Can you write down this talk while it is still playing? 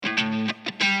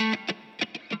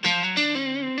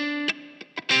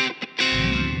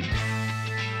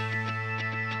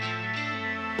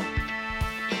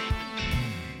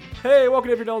Hey, welcome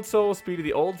to If You Old Soul. Speedy,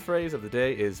 the old phrase of the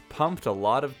day is pumped a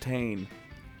lot of tane.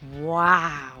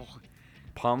 Wow.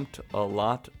 Pumped a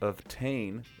lot of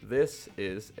tane. This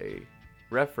is a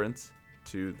reference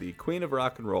to the queen of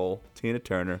rock and roll, Tina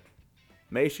Turner.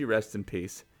 May she rest in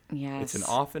peace. Yes. It's an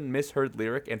often misheard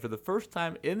lyric, and for the first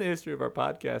time in the history of our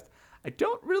podcast, I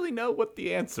don't really know what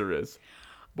the answer is,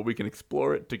 but we can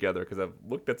explore it together because I've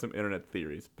looked at some internet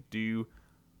theories. But do you...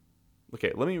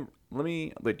 Okay, let me.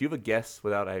 Do you have a guess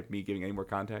without me giving any more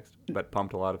context? But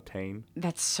pumped a lot of tane.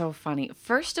 That's so funny.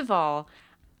 First of all,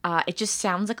 it just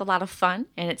sounds like a lot of fun,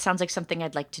 and it sounds like something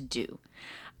I'd like to do.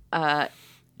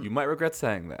 You might regret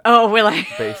saying that. Oh, will I?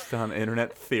 Based on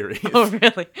internet theories. Oh,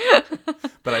 really?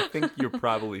 But I think you're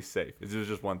probably safe. This is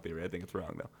just one theory. I think it's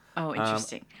wrong, though. Oh,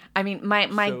 interesting. I mean, my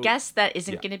so- guess that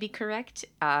isn't yeah. going to be correct.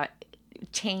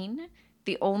 Tane.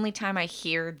 The only time I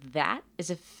hear that is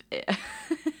if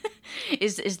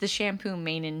is the shampoo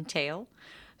mane and tail.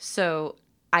 So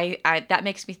I that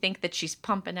makes me think that she's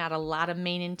pumping out a lot of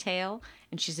mane and tail,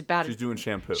 and she's doing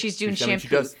shampoo. She's doing I mean, shampoo. she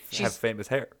does have famous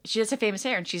hair. She does have famous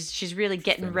hair, and she's really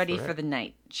getting famous ready for for hair. the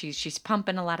night. She's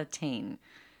pumping a lot of tane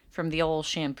from the old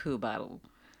shampoo bottle.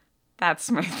 That's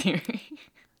my theory.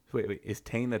 Wait. Is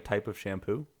tane a type of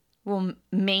shampoo? Well,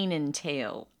 mane and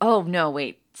tail. Oh no,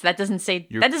 wait. So that doesn't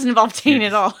You're- involve tane you're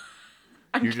at all.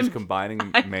 You're just combining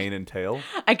mane and tail?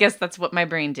 I guess that's what my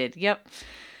brain did. Yep.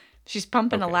 She's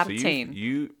pumping a Okay, lot so of tane.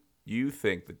 You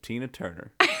think that Tina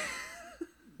Turner,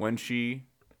 when she,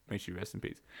 may she rest in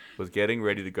peace, was getting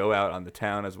ready to go out on the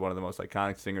town as one of the most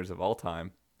iconic singers of all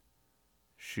time,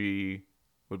 she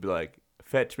would be like,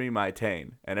 fetch me my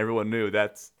tane. And everyone knew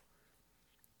that's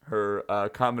her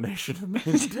combination of mane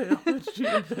and tail that she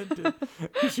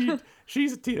invented.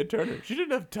 She's Tina Turner. She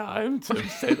didn't have time to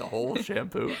say the whole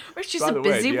shampoo. Or she's By a the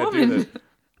way, busy the idea woman. that-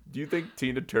 do you think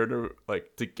Tina Turner,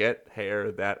 like, to get hair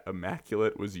that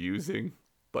immaculate, was using,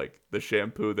 like, the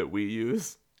shampoo that we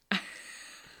use?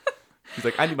 She's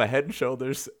like, I need my Head and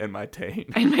Shoulders and my tane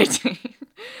And my tane.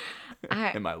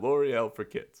 and my L'Oreal for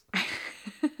kids.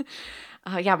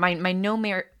 Yeah, my No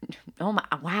More. Oh my!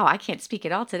 Wow, I can't speak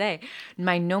at all today.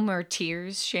 My No More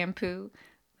Tears shampoo,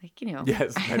 like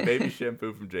Yes, my baby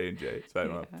shampoo from J&J, so I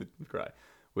don't have to cry,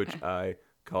 which I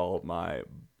call my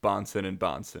Bonson and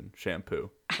Bonson shampoo,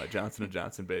 my Johnson &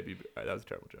 Johnson baby. All right, that was a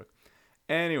terrible joke.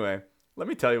 Anyway, let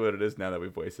me tell you what it is now that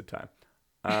we've wasted time.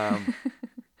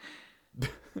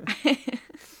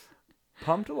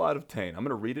 Pumped a lot of tane. I'm going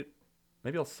to read it.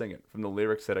 Maybe I'll sing it from the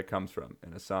lyrics that it comes from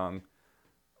in a song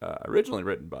originally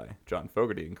written by John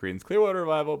Fogerty in Creedence Clearwater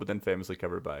Revival, but then famously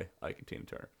covered by Ike and Tina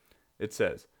Turner. It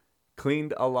says,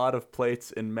 cleaned a lot of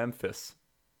plates in Memphis.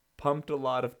 Pumped a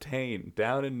lot of tane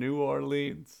down in New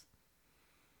Orleans.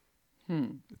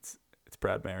 It's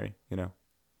Proud Mary,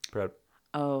 Proud.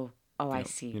 Oh, I know,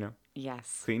 see. You know.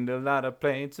 Yes. Cleaned a lot of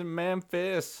plates in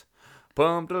Memphis.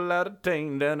 Pumped a lot of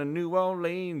tane down in New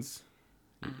Orleans.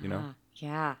 You know.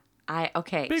 Yeah.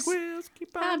 Okay. Big wheels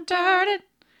keep on turning.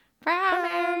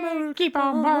 Proud Mary, keep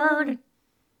on burning.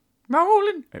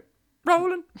 Rolling. Hey,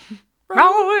 Rolling. Are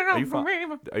Rolling you, on fo- the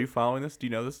river. are you following this? Do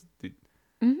you know this?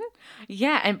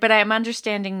 Yeah, but I'm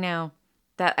understanding now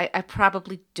that I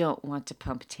probably don't want to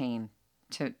pump tane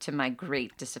to my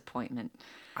great disappointment.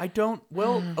 I don't.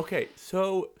 Well, okay.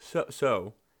 So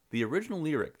the original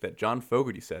lyric that John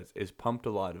Fogerty says is pumped a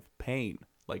lot of pain,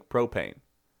 like propane,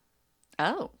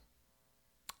 Oh.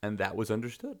 and that was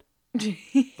understood.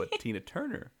 But Tina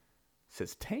Turner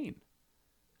says tane.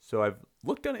 So I've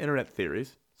looked on internet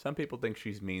theories. Some people think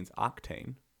she means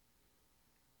octane,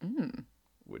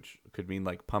 which could mean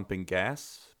like pumping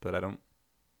gas, but I don't.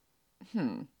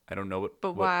 I don't know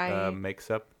what why?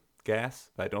 makes up gas.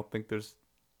 I don't think there's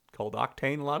called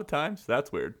octane a lot of times. So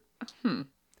that's weird.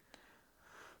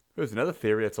 There's another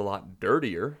theory that's a lot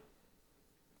dirtier,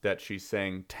 that she's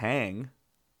saying tang,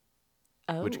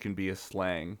 Oh. which can be a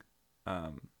slang.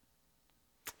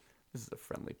 This is a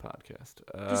friendly podcast.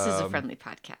 This is a friendly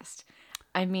podcast.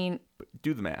 I mean,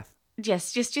 Do the math.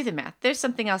 yes, just do the math. There's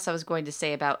something else I was going to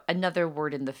say about another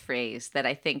word in the phrase that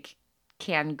I think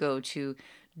can go to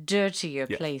dirtier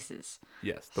Yes. places.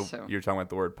 Yes, So- you're talking about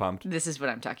the word pumped. This is what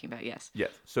I'm talking about, yes.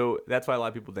 Yes, so that's why a lot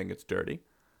of people think it's dirty.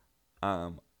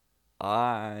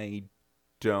 I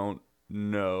don't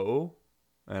know,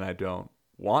 and I don't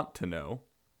want to know.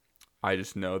 I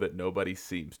just know that nobody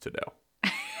seems to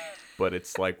know. But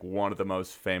it's like one of the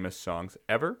most famous songs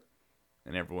ever,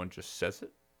 and everyone just says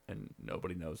it, and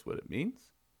nobody knows what it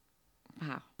means.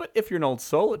 Wow. But if you're an old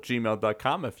soul at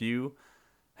gmail.com, if you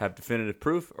have definitive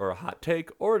proof or a hot take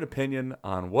or an opinion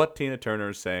on what Tina Turner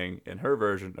is saying in her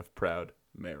version of Proud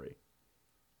Mary.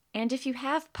 And if you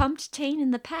have pumped tane in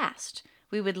the past,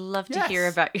 We would love to Yes. hear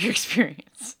about your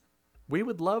experience. We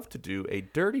would love to do a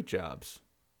Dirty Jobs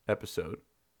episode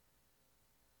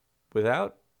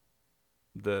without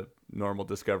the normal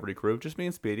Discovery crew, just me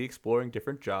and Speedy exploring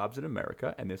different jobs in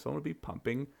America, and this one would be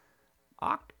pumping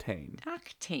octane.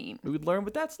 Octane. We would learn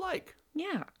what that's like,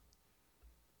 Yeah.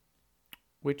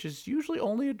 which is usually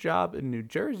only a job in New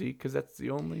Jersey, because that's the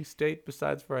only state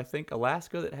besides for, I think,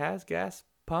 Alaska that has gas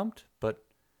pumped, but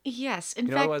Yes. In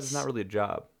you know, fact, otherwise it's not really a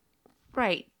job.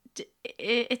 right.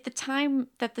 At the time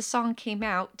that the song came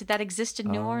out, did that exist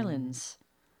in New Orleans?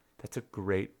 That's a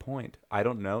great point. I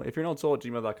don't know. If you're an old soul at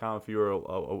gmail.com, if you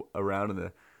were around in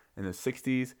the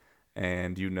 60s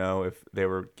and you know if there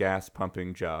were gas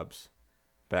pumping jobs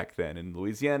back then in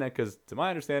Louisiana, because to my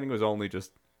understanding it was only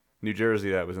just New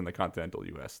Jersey that was in the continental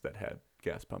U.S. that had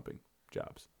gas pumping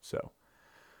jobs. So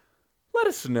let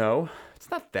us know. It's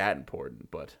not that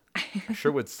important, but I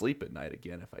sure would sleep at night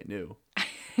again if I knew.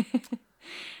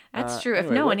 That's true.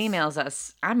 Anyway, if no one emails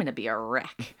us, I'm going to be a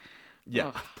wreck. Yeah,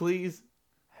 Ugh. please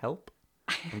help.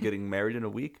 I'm getting married in a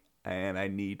week, and I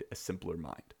need a simpler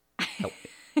mind. Help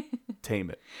me. Tame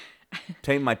it.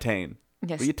 Tame my tane.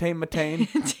 Yes. Will you tame my tane?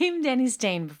 Tame Danny's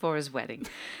Tane before his wedding.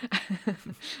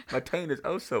 My tane is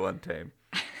oh so untamed.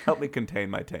 Help me contain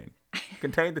my tane.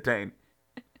 Contain the tane.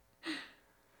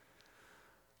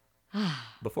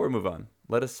 Before we move on,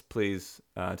 let us please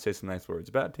say some nice words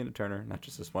about Tina Turner, not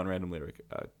just this one random lyric,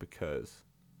 because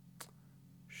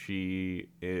she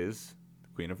is the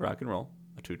queen of rock and roll,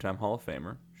 a two-time Hall of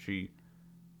Famer. She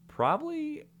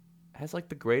probably has like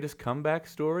the greatest comeback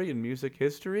story in music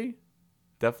history.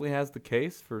 Definitely has the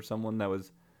case for someone that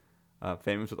was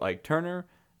famous with Ike Turner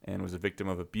and was a victim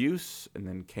of abuse and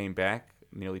then came back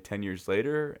nearly 10 years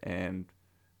later and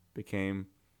became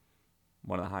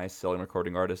one of the highest selling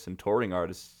recording artists and touring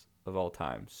artists of all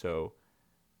time. So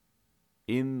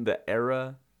in the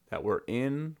era that we're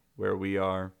in, where we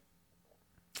are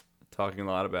talking a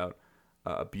lot about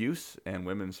abuse and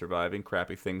women surviving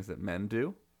crappy things that men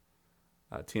do,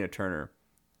 Tina Turner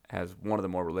has one of the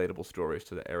more relatable stories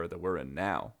to the era that we're in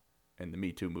now and the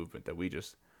Me Too movement that we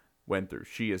just went through.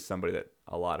 She is somebody that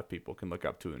a lot of people can look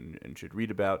up to and should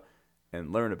read about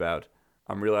and learn about.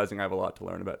 I'm realizing I have a lot to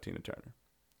learn about Tina Turner.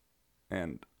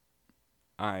 And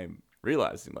I'm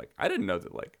realizing, like, I didn't know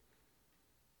that, like,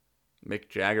 Mick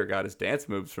Jagger got his dance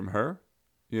moves from her,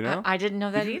 you know? I didn't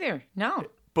know that either. No.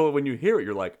 But when you hear it,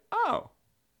 you're like, oh.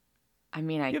 I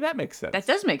mean, Yeah, that makes sense. that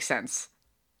does make sense.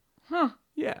 Huh.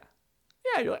 Yeah.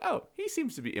 Yeah, you're like, oh, he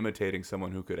seems to be imitating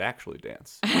someone who could actually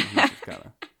dance. And he's just kind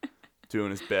of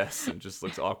doing his best and just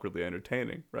looks awkwardly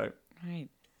entertaining, right? Right.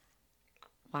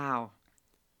 Wow.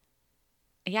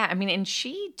 Yeah, I mean, and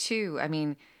she too, I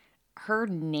mean, her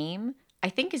name, I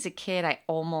think as a kid, I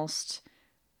almost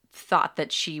thought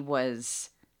that she was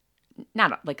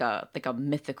not like a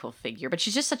mythical figure, but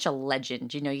she's just such a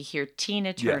legend. You know, you hear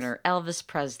Tina Turner, Yes. Elvis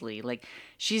Presley, like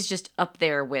she's just up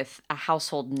there with a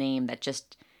household name that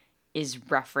just is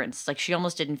referenced. Like she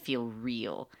almost didn't feel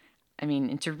real. I mean,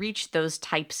 and to reach those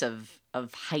types of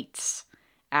heights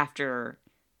after,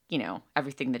 you know,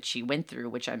 everything that she went through,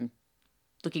 which I'm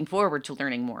looking forward to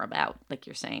learning more about, like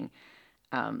you're saying,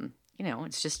 you know,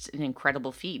 it's just an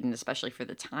incredible feat, and especially for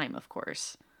the time, of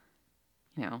course,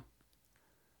 you know.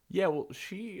 Yeah, well,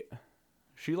 she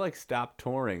like stopped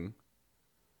touring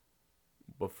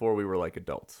before we were like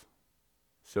adults.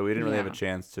 So we didn't really have a Yeah.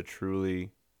 chance to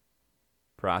truly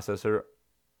process her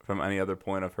from any other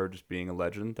point of her just being a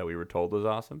legend that we were told was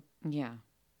awesome Yeah.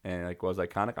 and like was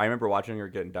iconic. I remember watching her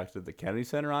get inducted to the Kennedy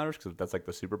Center honors because that's like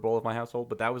the Super Bowl of my household,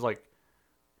 but that was like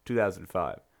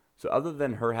 2005. So other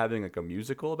than her having like a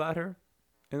musical about her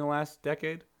in the last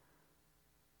decade,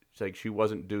 it's like she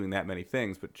wasn't doing that many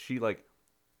things, but she like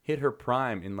hit her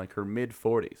prime in like her mid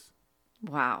 40s.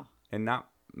 Wow. And not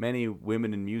many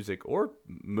women in music or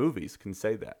movies can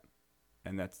say that.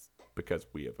 And that's because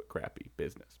we have a crappy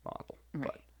business model.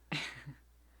 Right. But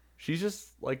she's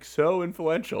just like so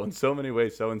influential in so many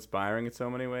ways, so inspiring in so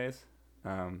many ways,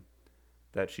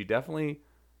 that she definitely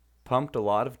pumped a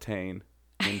lot of tane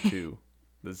into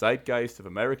the zeitgeist of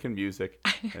American music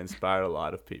and inspired a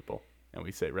lot of people. And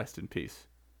we say rest in peace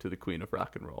to the queen of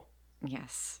rock and roll.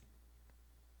 Yes.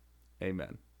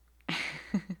 Amen.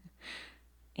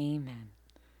 Amen.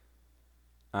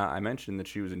 I mentioned that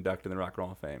she was inducted in the Rock and Roll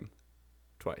Hall of Fame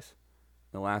twice.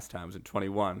 The last time was in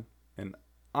 21. And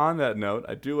on that note,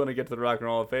 I do want to get to the Rock and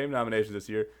Roll Hall of Fame nominations this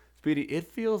year. Speedy, it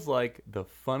feels like the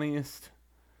funniest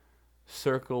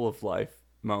circle of life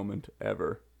moment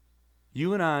ever.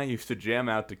 You and I used to jam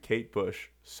out to Kate Bush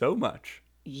so much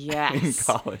Yes. in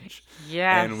college.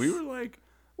 Yes. And we were like,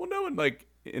 well, no one like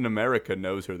in America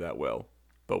knows her that well,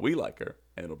 but we like her.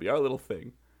 and it'll be our little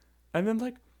thing. And then,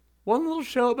 like, one little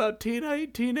show about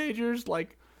teenagers,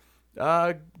 like,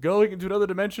 going into another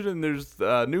dimension, and there's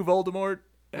new Voldemort,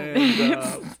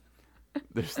 and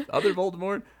there's other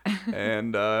Voldemort,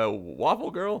 and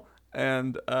Waffle Girl,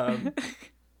 and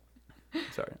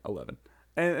sorry, 11.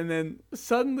 And then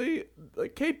suddenly,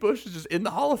 like, Kate Bush is just in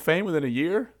the Hall of Fame within a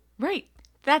year. Right.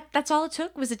 That's all it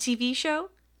took was a TV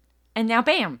show, and now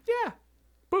bam. Yeah.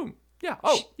 Boom. Yeah.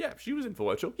 Oh, yeah. She was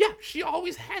influential. Yeah, she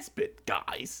always has been,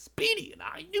 guys. Speedy and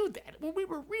I knew that when we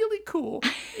were really cool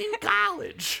in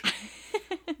college.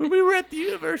 When we were at the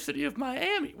University of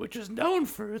Miami, which is known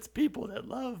for its people that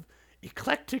love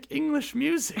eclectic English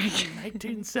music in the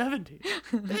 1970s.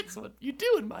 That's what you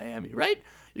do in Miami, right?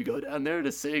 You go down there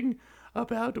to sing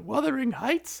about Wuthering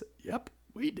Heights. Yep,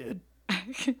 we did.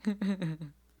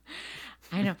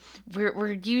 I know.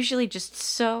 We're usually just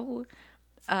so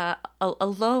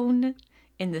alone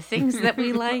in the things that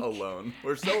we like. Alone.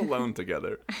 We're so alone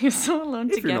together. You're so alone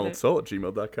If together. you're an old soul at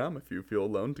gmail.com if you feel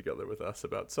alone together with us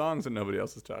about songs that nobody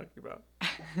else is talking about.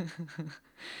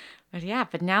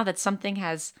 But now that something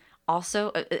has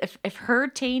also, if her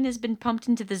tane has been pumped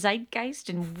into the zeitgeist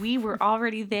and we were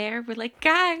already there, we're like,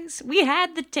 guys, we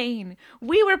had the tane.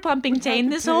 We were pumping tane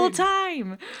this whole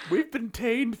time. We've been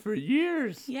taned for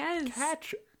years. Yes.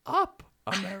 Catch up,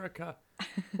 America.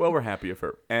 Well, we're happy of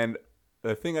her. And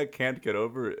the thing I can't get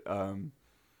over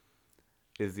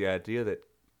is the idea that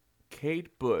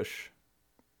Kate Bush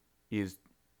is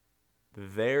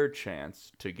their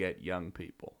chance to get young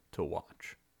people to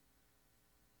watch.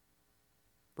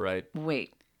 Right?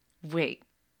 Wait.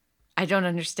 I don't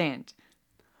understand.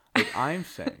 Like, I'm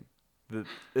saying,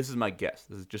 this is my guess.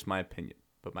 This is just my opinion.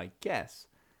 But my guess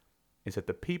is that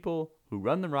the people who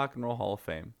run the Rock and Roll Hall of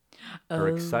Fame are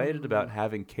excited about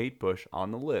having Kate Bush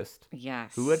on the list.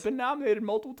 Yes. Who had been nominated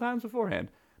multiple times beforehand,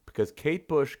 because Kate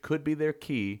Bush could be their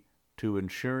key to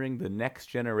ensuring the next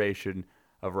generation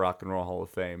of Rock and Roll Hall of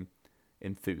Fame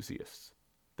enthusiasts.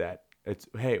 That it's,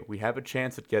 hey, we have a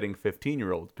chance at getting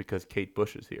 15-year-olds because Kate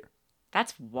Bush is here.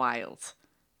 That's wild.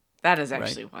 That is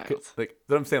actually Right? wild. Like,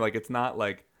 what I'm saying, like, it's not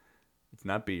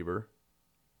Bieber,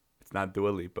 it's not Dua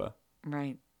Lipa,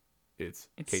 Right. it's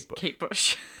It's Kate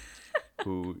Bush.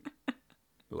 Who,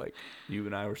 like, you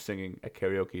and I were singing at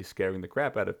karaoke, scaring the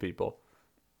crap out of people.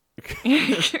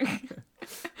 And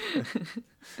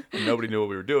nobody knew what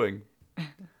we were doing.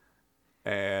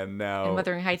 And now... And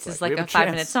Wuthering Heights it's is we like have a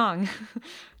 5-minute chance. song.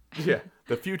 Yeah,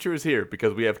 the future is here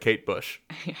because we have Kate Bush.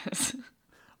 Yes.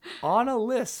 On a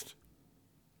list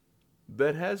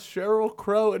that has Sheryl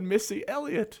Crow and Missy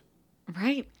Elliott.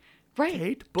 Right.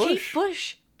 Kate Bush. Kate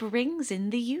Bush brings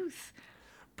in the youth.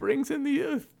 Brings in the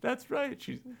youth. That's right.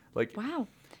 She's like, Wow.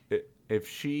 If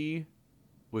she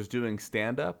was doing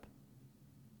stand-up,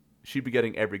 she'd be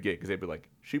getting every gig because they'd be like,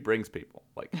 she brings people.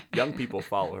 Like, young people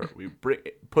follow her.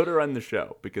 Put her on the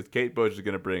show because Kate Bush is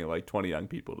going to bring like 20 young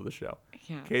people to the show.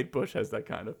 Yeah. Kate Bush has that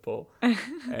kind of pull.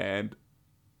 And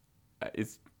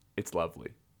it's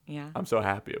lovely. Yeah. I'm so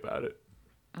happy about it.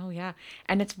 Oh, yeah.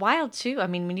 And it's wild, too. I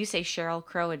mean, when you say Sheryl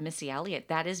Crow and Missy Elliott,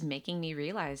 that is making me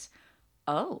realize,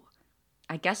 oh,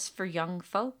 I guess for young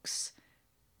folks,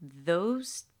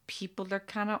 those people are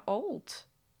kind of old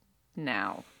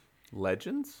now.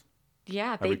 Legends?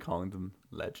 Yeah. Are we calling them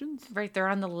legends? Right. They're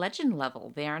on the legend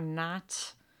level. They are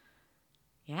not,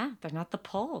 they're not the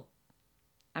pull.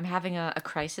 I'm having a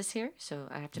crisis here, so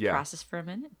I have to process for a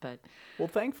minute, but... Well,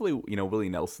 thankfully, Willie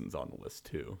Nelson's on the list,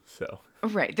 too, so...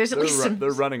 Right, there's at least some...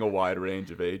 They're running a wide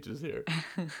range of ages here.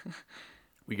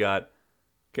 We got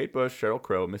Kate Bush, Sheryl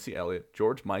Crow, Missy Elliott,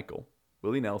 George Michael,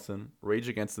 Willie Nelson, Rage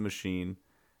Against the Machine,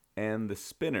 and the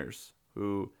Spinners,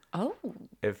 who,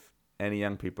 if any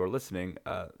young people are listening,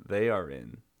 they are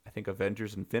in, I think,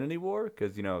 Avengers Infinity War,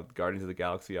 because, Guardians of the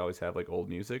Galaxy always have, like, old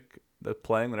music that's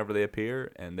playing whenever they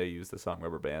appear, and they use the song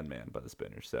Rubber Band Man by the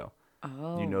Spinners, so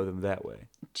you know them that way.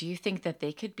 Do you think that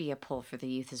they could be a pull for the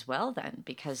youth as well, then?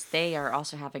 Because they are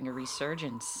also having a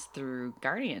resurgence through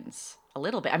Guardians, a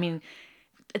little bit. I mean,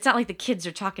 it's not like the kids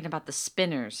are talking about the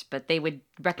Spinners, but they would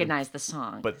recognize the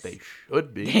song. But they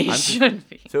should be. They should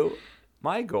be. So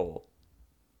my goal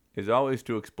is always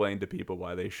to explain to people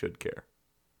why they should care.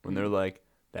 When they're like,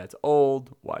 that's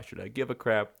old, why should I give a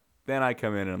crap? Then I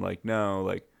come in and I'm like,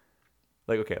 no,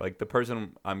 okay, like the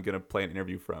person I'm going to play an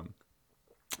interview from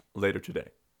later today,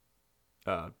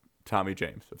 Tommy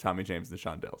James of Tommy James and the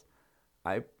Shondells.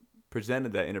 I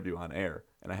presented that interview on air,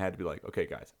 and I had to be like, okay,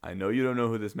 guys, I know you don't know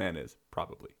who this man is,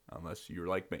 probably, unless you're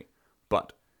like me,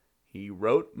 but he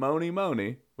wrote Mony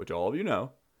Mony, which all of you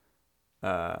know,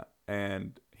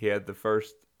 and he had the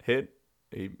first hit.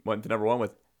 He went to number one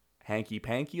with Hanky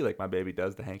Panky, like my baby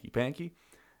does the Hanky Panky,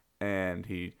 and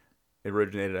he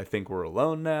originated I Think We're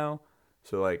Alone Now.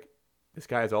 So like this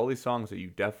guy has all these songs that you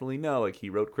definitely know. Like he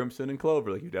wrote Crimson and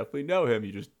Clover. Like you definitely know him.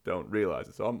 You just don't realize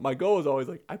it. So my goal is always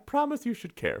like, I promise you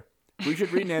should care. We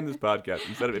should rename this podcast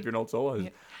instead of If You're an Old Soul. Yeah.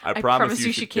 I promise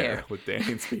you should care with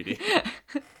Danny and Speedy.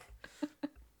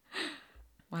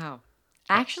 Wow.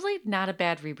 Actually, not a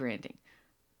bad rebranding.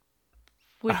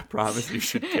 I promise you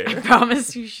should care. I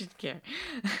promise you should care.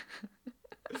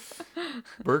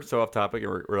 We're so off topic,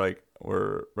 and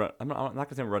I'm not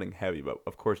gonna say I'm running heavy, but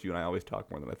of course you and I always talk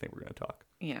more than I think we're gonna talk.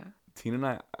 Yeah. Tina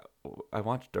and I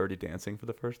watched Dirty Dancing for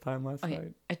the first time last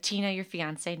night. Tina, your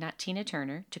fiance, not Tina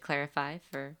Turner, to clarify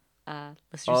for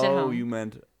listeners at home. Oh, you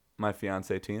meant my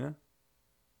fiance Tina,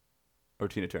 or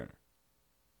Tina Turner?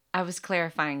 I was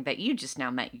clarifying that you just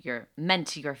now meant your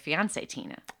fiance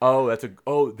Tina. Oh,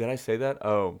 did I say that?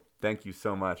 Oh, thank you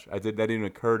so much. That didn't even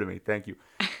occur to me. Thank you.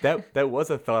 That was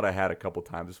a thought I had a couple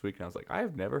times this week, and I was like, I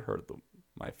have never heard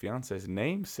my fiance's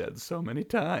name said so many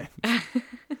times.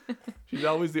 She's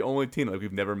always the only Tina. Like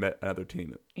we've never met another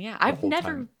Tina. Yeah, I've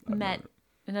never met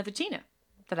another Tina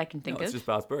that I can think of. It's just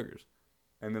Bob's Burgers.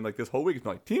 And then like this whole week it's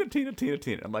been like Tina, Tina, Tina,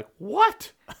 Tina. I'm like,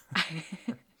 what?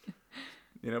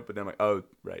 But then I'm like, oh,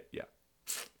 right, yeah.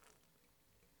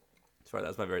 Sorry, that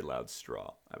was my very loud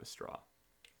straw. I have a straw.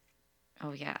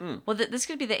 Oh, yeah. Well, this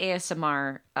could be the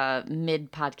ASMR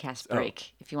mid-podcast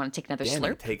break if you want to take another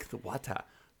slurp. Take the water.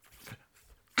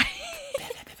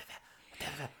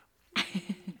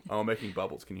 Oh, I'm making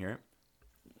bubbles. Can you hear it?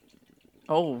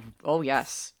 Oh,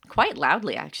 yes. Quite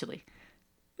loudly, actually.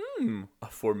 A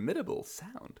formidable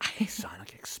sound. A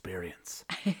sonic experience.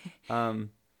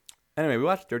 Anyway, we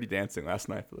watched Dirty Dancing last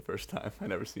night for the first time. I'd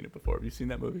never seen it before. Have you seen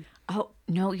that movie? Oh,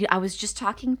 no. I was just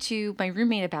talking to my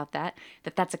roommate about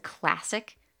that's a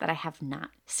classic that I have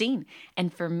not seen.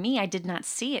 And for me, I did not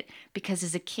see it because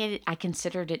as a kid, I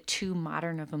considered it too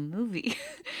modern of a movie.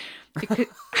 Because...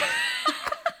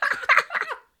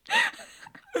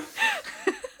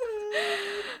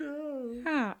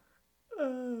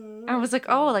 I was like,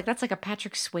 oh, like that's like a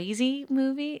Patrick Swayze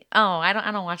movie. Oh, I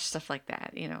don't watch stuff like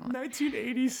that,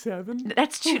 1987.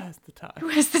 That's true. Who has the time? Who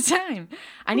has the time?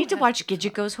 I need to watch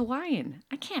Gidget Goes Hawaiian.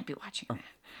 I can't be watching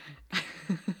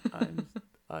that.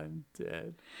 I'm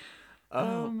dead.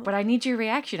 But I need your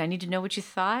reaction. I need to know what you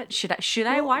thought. Should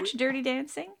I watch Dirty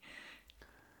Dancing?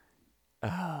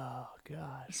 Oh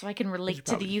gosh. So I can relate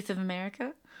to the youth of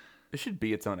America. It should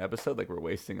be its own episode. Like we're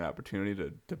wasting an opportunity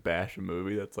to bash a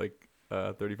movie that's like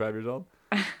 35 years old,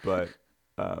 but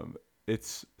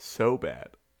it's so bad,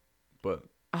 but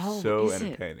so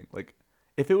entertaining. Like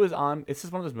if it was on, it's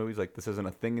just one of those movies like this isn't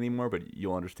a thing anymore, but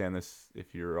you'll understand this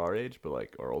if you're our age, but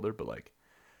like or older. But like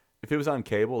if it was on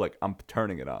cable, like I'm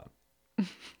turning it on.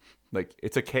 Like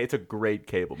it's a great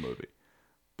cable movie,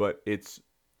 but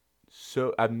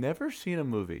I've never seen a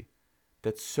movie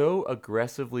that's so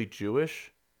aggressively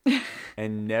Jewish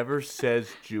and never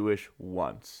says Jewish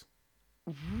once.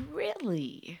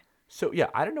 Really? So yeah,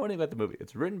 I don't know anything about the movie.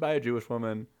 It's written by a Jewish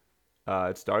woman.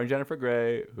 It's starring Jennifer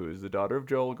Grey, who is the daughter of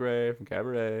Joel Grey from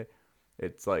Cabaret.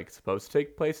 It's like supposed to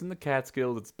take place in the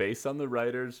Catskills. It's based on the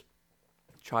writer's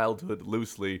childhood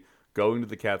loosely, going to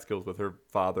the Catskills with her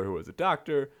father, who was a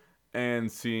doctor,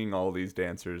 and seeing all these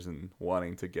dancers and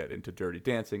wanting to get into Dirty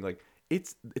Dancing. Like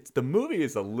it's the movie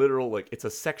is a literal like it's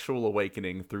a sexual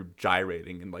awakening through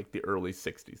gyrating in like the early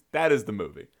 60s. That is the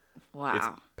movie.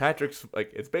 Wow.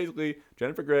 It's basically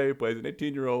Jennifer Grey plays an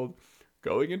 18-year-old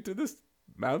going into this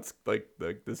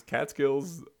this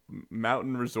Catskills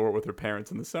mountain resort with her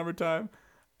parents in the summertime,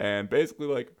 and basically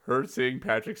like her seeing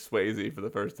Patrick Swayze for the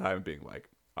first time and being like,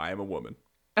 I am a woman.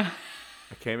 I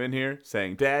came in here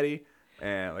saying daddy,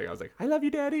 and like I was like, I love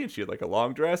you, daddy, and she had like a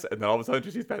long dress, and then all of a sudden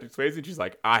she sees Patrick Swayze and she's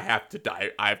like, I have to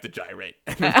gyrate.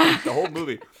 And like, the whole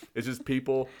movie is just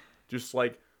people just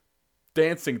like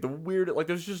dancing the weird, like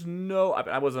there's just no,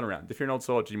 I wasn't around. If you're an old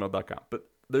soul at gmail.com, but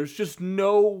there's just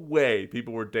no way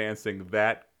people were dancing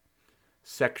that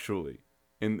sexually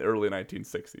in the early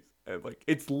 1960s. And like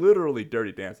it's literally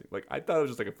Dirty Dancing. Like I thought it was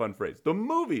just like a fun phrase. The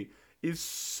movie is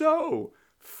so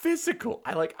physical.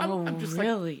 I'm just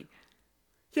really? Like,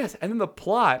 yes. And then the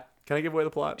plot. Can I give away the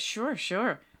plot? Sure. If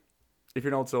you're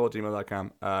an old soul at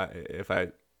gmail.com, if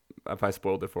I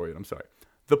spoiled it for you, I'm sorry.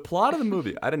 The plot of the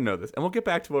movie, I didn't know this, and we'll get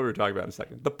back to what we were talking about in a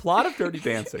second. The plot of Dirty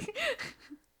Dancing,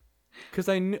 because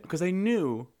I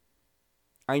knew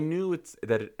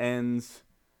that it ends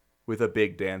with a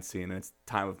big dance scene, and it's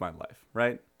time of my life,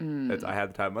 right? I had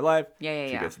the time of my life. Yeah.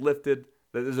 She gets lifted.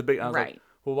 There's a big. I was right. like,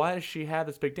 well, why does she have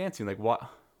this big dance scene? Like,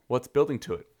 what's building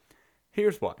to it?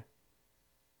 Here's why.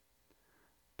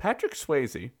 Patrick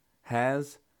Swayze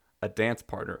has a dance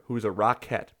partner who's a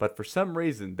rockette, but for some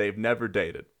reason they've never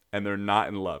dated and they're not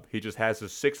in love. He just has a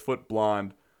 6-foot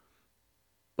blonde,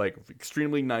 like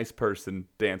extremely nice person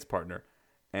dance partner,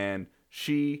 and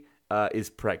she is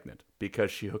pregnant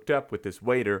because she hooked up with this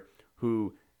waiter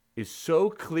who is so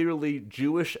clearly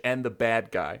Jewish and the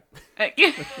bad guy.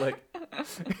 like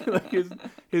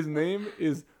his name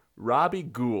is Robbie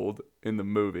Gould in the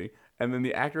movie, and then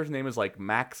the actor's name is like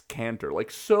Max Cantor,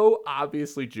 like so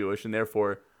obviously Jewish, and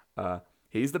therefore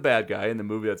he's the bad guy in the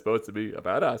movie that's supposed to be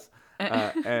about us.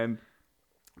 And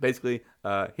basically,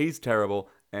 he's terrible,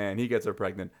 and he gets her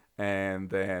pregnant, and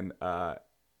then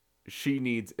she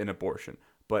needs an abortion.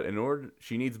 But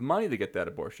she needs money to get that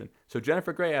abortion. So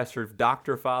Jennifer Grey asks her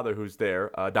doctor father, who's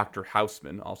there, Dr.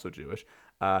 Houseman, also Jewish,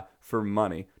 for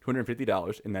money, $250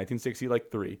 in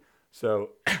 1963. So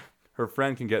her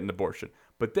friend can get an abortion.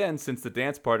 But then, since the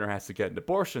dance partner has to get an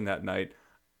abortion that night,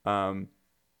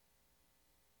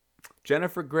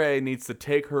 Jennifer Grey needs to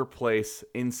take her place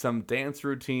in some dance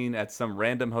routine at some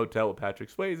random hotel with Patrick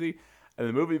Swayze. And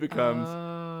the movie becomes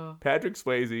Patrick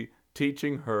Swayze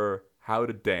teaching her how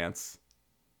to dance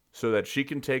so that she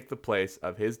can take the place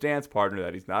of his dance partner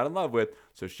that he's not in love with,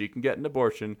 so she can get an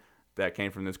abortion that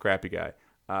came from this crappy guy.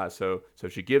 So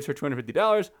she gives her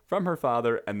 $250 from her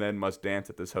father and then must dance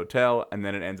at this hotel, and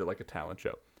then it ends at like a talent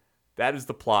show. That is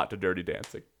the plot to Dirty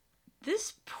Dancing.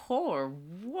 This poor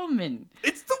woman.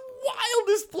 It's the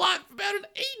wildest plot about an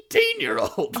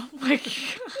 18-year-old. Oh my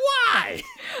God. Why?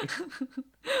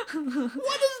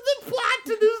 What is the plot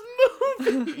to this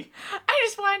movie? I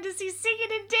just wanted to see singing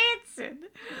and dancing.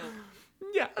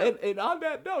 Yeah, and on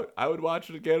that note, I would watch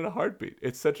it again in a heartbeat.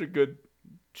 It's such a good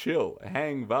chill,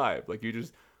 hang vibe. Like, you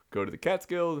just go to the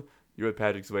Catskills, you're with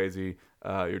Patrick Swayze,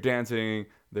 you're dancing,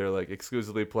 they're like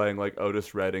exclusively playing like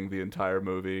Otis Redding the entire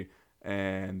movie,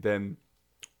 and then,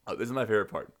 this is my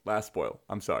favorite part. Last spoil.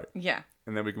 I'm sorry. Yeah.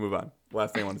 And then we can move on.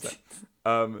 Last thing I want to say.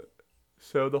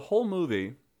 So the whole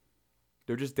movie,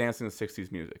 they're just dancing to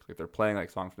 60s music. Like, they're playing like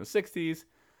songs from the 60s.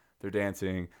 They're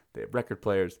dancing. They have record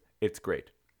players. It's great.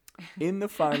 In the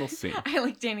final scene. I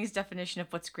like Danny's definition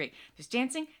of what's great. There's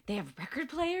dancing. They have record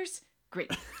players.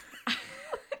 Great.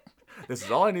 This is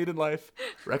all I need in life.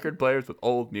 Record players with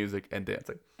old music and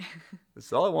dancing. This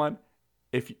is all I want.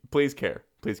 Please care.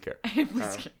 Please care.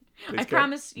 Please care. I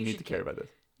promise you need should to care about this.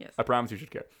 Yes. I promise you should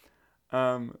care.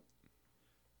 The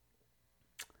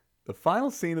final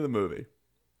scene of the movie,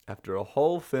 after a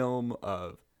whole film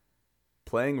of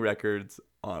playing records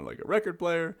on like a record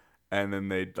player, and then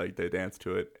they dance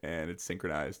to it, and it's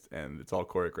synchronized, and it's all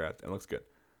choreographed, and it looks good.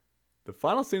 The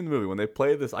final scene of the movie, when they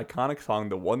play this iconic song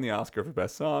that won the Oscar for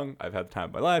Best Song, I've had the time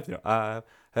of my life. I've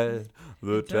had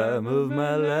the time of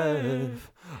my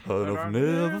life, and I've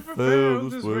never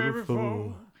felt this way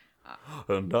before.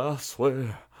 And I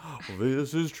swear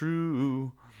this is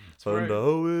true. And I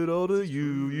owe it all to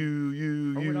you.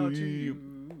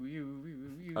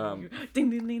 Ding,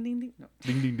 ding, ding, ding, ding. No.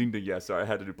 Ding, ding, ding, ding. Yeah, sorry, I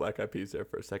had to do Black Eyed Peas there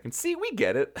for a second. See, we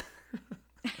get it.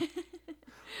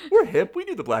 We're hip. We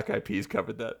knew the Black Eyed Peas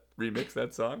covered that, remixed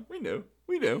that song. We knew.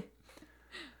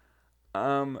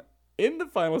 In the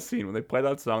final scene, when they play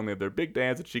that song, they have their big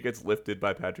dance, and she gets lifted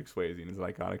by Patrick Swayze, and it's an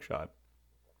iconic shot.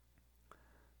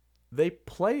 They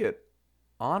play it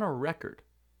on a record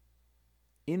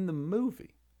in the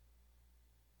movie.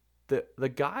 The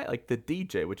guy, like the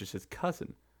DJ, which is his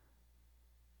cousin,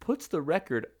 puts the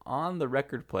record on the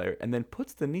record player and then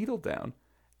puts the needle down,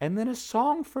 and then a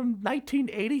song from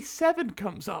 1987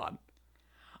 comes on.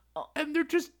 And they're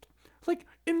just like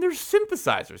in their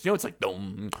synthesizers. You know, it's like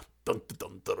dum dum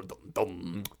dum dum dum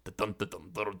dum dum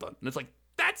dum dum dum. And it's like,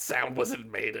 that sound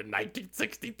wasn't made in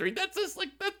 1963. That's just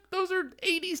like that. Those are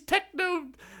 80s techno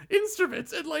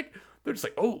instruments, and like they're just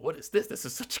like, oh, what is this? This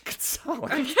is such a good song.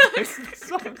 This is a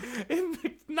song in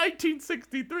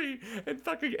 1963, and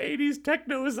fucking 80s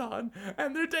techno is on,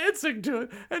 and they're dancing to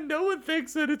it, and no one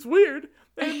thinks that it's weird,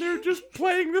 and they're just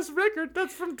playing this record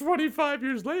that's from 25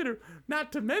 years later.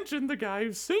 Not to mention the guy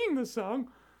who's singing the song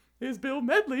is Bill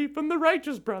Medley from the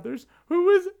Righteous Brothers, who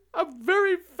is a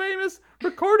very famous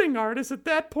recording artist at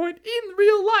that point in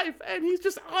real life, and he's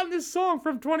just on this song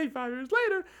from 25 years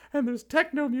later, and there's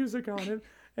techno music on it,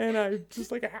 and I'm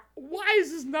just like, why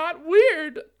is this not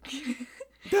weird?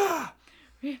 Oh,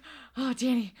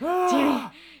 Danny,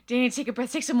 take a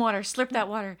breath, take some water, slurp that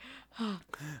water.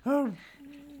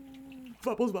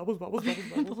 Bubbles.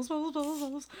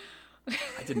 Bubbles.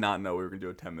 I did not know we were going to do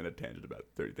a 10-minute tangent about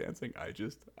Dirty Dancing.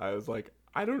 I was like,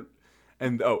 I don't...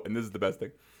 And this is the best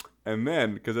thing. And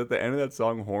then, because at the end of that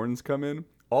song, horns come in,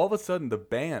 all of a sudden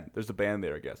there's a band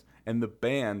there, I guess, and the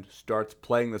band starts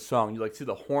playing the song. You like see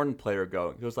the horn player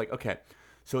going. It was like, okay,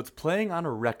 So it's playing on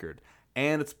a record,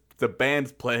 and it's the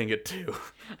band's playing it too.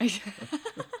 Is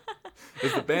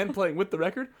the band playing with the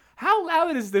record? How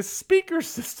loud is this speaker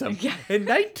system in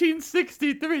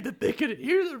 1963 that they could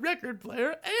hear the record player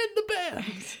and the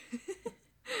band?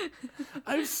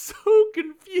 I'm so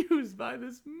confused by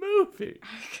this movie.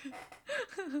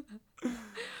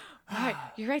 Right,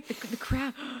 you're right. The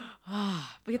crowd,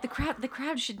 but the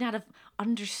crowd should not have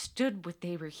understood what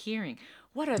they were hearing.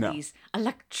 What are these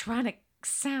electronic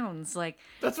sounds like?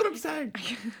 That's what I'm saying.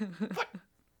 What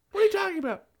are you talking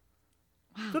about?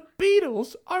 Wow. The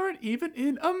Beatles aren't even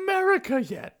in America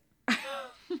yet. Oh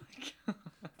my God.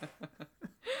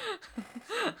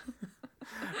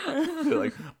 They're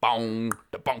like, bong,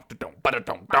 da bong, da dong, ba da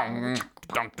dong, dong,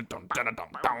 dong, da dong, da dong,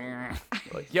 dong.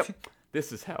 Like, yep,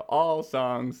 this is how all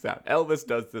songs sound. Elvis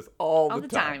does this all the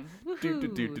time. Do do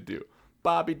do do do.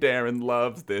 Bobby Darin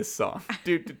loves this song.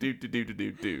 Do do do do do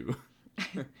do do.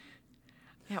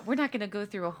 Yeah, we're not going to go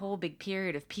through a whole big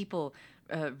period of people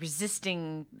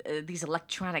resisting these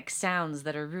electronic sounds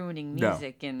that are ruining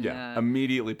music. And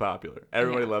immediately popular.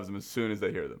 Everybody loves them as soon as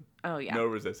they hear them. Oh yeah, no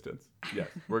resistance. Yes,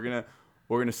 we're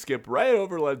gonna skip right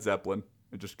over Led Zeppelin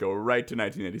and just go right to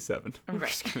 1987. We're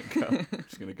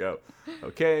just gonna go.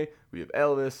 Okay, we have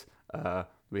Elvis.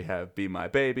 We have "Be My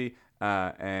Baby."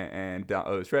 And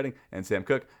Otis Redding and Sam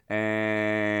Cooke,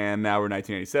 and now we're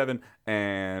 1987,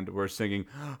 and we're singing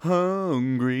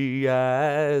 "Hungry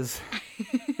Eyes."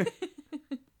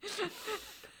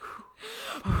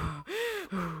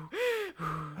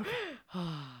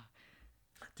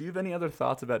 Do you have any other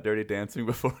thoughts about Dirty Dancing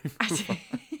before we move on?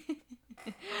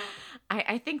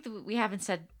 I think that we haven't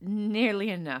said nearly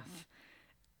enough.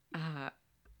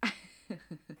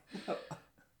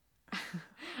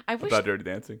 I wish about Dirty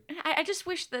Dancing. I just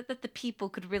wish that the people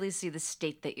could really see the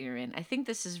state that you're in. I think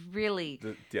this is really...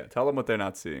 tell them what they're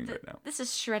not seeing right now. This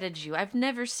has shredded you. I've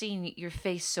never seen your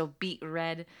face so beet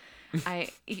red.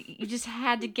 You just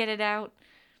had to get it out,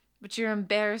 but you're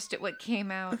embarrassed at what came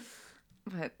out.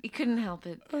 But you couldn't help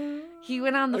it. He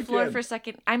went on the floor for a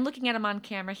second. I'm looking at him on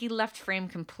camera. He left frame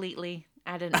completely.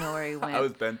 I didn't know where he went. I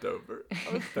was bent over.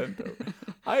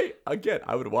 I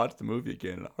would watch the movie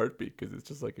again in a heartbeat because it's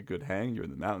just like a good hang. You're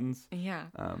in the mountains. Yeah.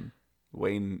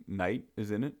 Wayne Knight is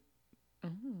in it,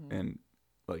 and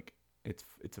like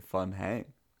it's a fun hang.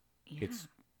 Yeah. It's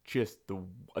just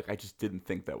I just didn't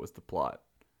think that was the plot.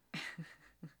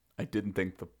 I didn't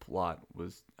think the plot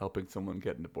was helping someone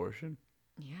get an abortion.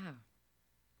 Yeah.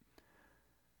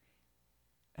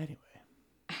 Anyway.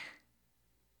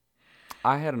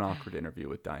 I had an awkward interview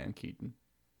with Diane Keaton.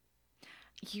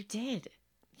 You did.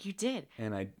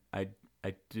 And I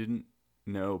didn't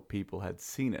know people had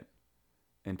seen it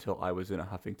until I was in a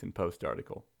Huffington Post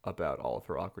article about all of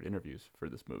her awkward interviews for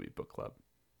this movie Book Club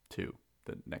 2,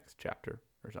 the next chapter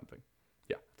or something.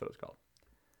 Yeah, that's what it was called.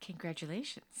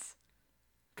 Congratulations.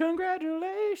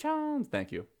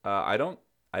 Thank you. I don't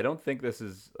think this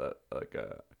is like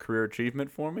a career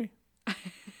achievement for me.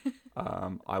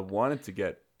 I wanted to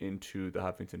get into the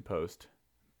Huffington Post.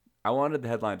 I wanted the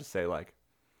headline to say like,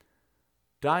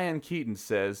 Diane Keaton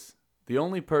says the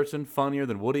only person funnier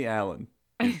than Woody Allen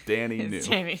is Danny New.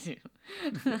 Danny New.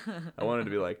 I wanted to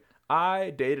be like,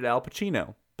 I dated Al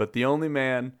Pacino, but the only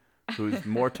man who's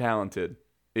more talented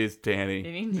is Danny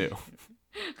New.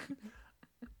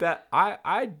 That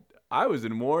I was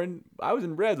in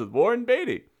Reds with Warren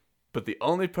Beatty, but the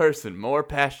only person more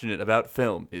passionate about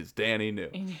film is Danny New.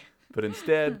 But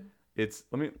instead, because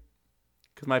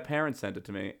my parents sent it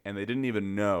to me, and they didn't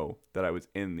even know that I was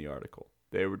in the article.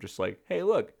 They were just like, hey,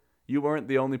 look, you weren't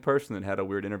the only person that had a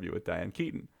weird interview with Diane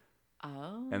Keaton.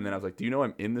 Oh. And then I was like, do you know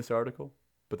I'm in this article?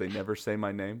 But they never say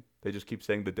my name. They just keep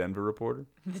saying the Denver Reporter.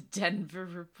 The Denver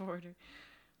Reporter.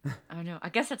 Oh, no. I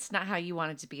guess that's not how you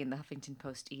wanted to be in the Huffington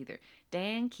Post either.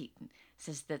 Diane Keaton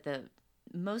says that the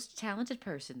most talented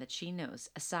person that she knows,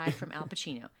 aside from Al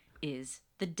Pacino, is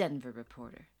the Denver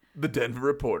Reporter. The Denver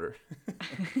Reporter.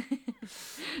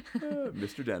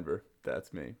 Mr. Denver.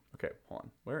 That's me. Okay, hold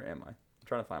on. Where am I? I'm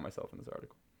trying to find myself in this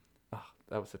article. Oh,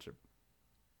 that was such a...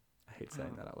 I hate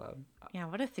saying that out loud. Yeah,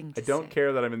 what a thing to say. I don't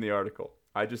care that I'm in the article.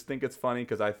 I just think it's funny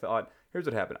because I thought, here's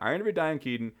what happened. I interviewed Diane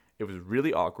Keaton. It was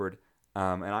really awkward.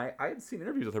 And I had seen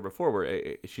interviews with her before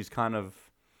where she's kind of...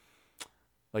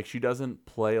 Like, she doesn't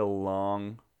play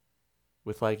along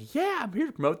with like, yeah, I'm here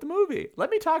to promote the movie. Let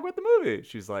me talk about the movie.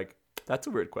 She's like, that's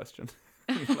a weird question.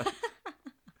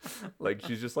 like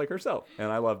she's just like herself.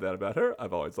 And I love that about her.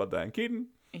 I've always loved Diane Keaton.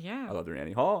 Yeah. I love her in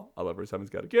Annie Hall. I love her in Something's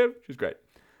Gotta Give. She's great.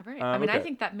 Right. I mean, okay. I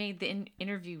think that made the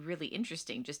interview really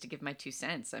interesting, just to give my 2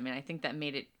 cents. I mean, I think that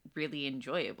made it really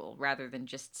enjoyable rather than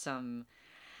just some,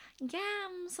 Yeah,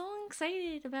 I'm so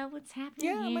excited about what's happening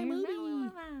Yeah, here. my movie.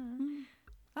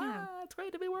 It's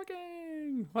great to be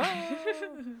working.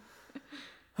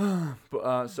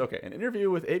 Okay, an interview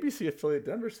with ABC affiliate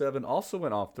Denver 7 also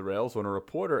went off the rails when a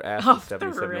reporter asked Off the the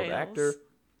 77-year-old actor, rails.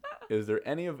 is there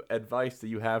any advice that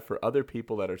you have for other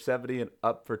people that are 70 and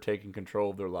up for taking control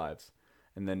of their lives?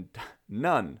 And then,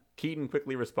 none. Keaton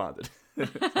quickly responded.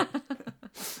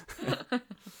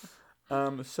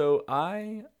 So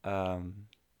I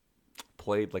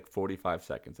played like 45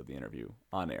 seconds of the interview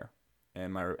on air.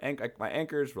 And my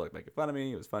anchors were like making fun of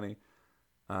me. It was funny.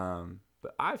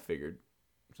 But I figured,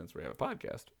 since we have a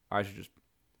podcast, I should just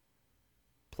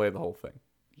play the whole thing.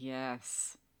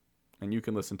 Yes. And you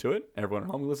can listen to it. Everyone at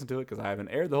home can listen to it because I haven't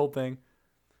aired the whole thing.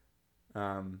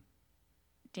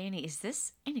 Danny, is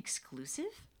this an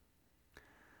exclusive?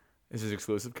 This is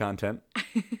exclusive content,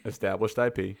 established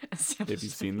IP. If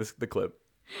you've seen the clip,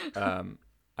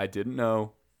 I didn't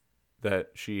know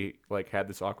that she like had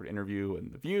this awkward interview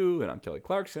in The View and on Kelly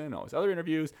Clarkson and all these other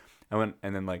interviews. And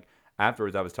then like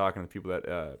afterwards, I was talking to the people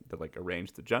that like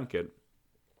arranged the junket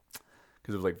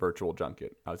because it was like virtual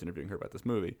junket. I was interviewing her about this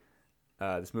movie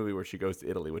where she goes to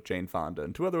Italy with Jane Fonda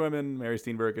and two other women, Mary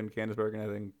Steenburgen and Candice Bergen, I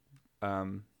think,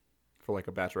 for like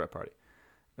a bachelorette party.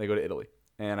 They go to Italy,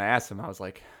 and I asked them, I was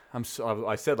like,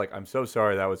 I said like, I'm so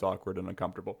sorry that was awkward and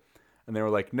uncomfortable, and they were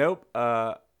like, nope,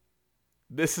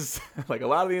 this is like a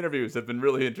lot of the interviews have been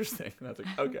really interesting. And I was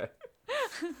like, okay.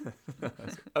 I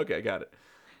was like, okay, got it.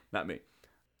 Not me.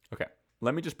 Okay.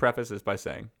 Let me just preface this by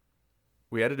saying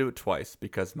we had to do it twice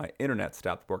because my internet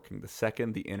stopped working the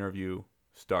second the interview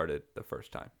started the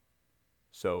first time.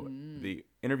 So the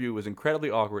interview was incredibly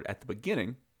awkward at the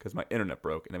beginning because my internet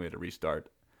broke and then we had to restart.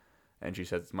 And she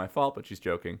says it's my fault, but she's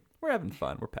joking. We're having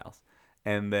fun. We're pals.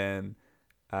 And then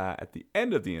at the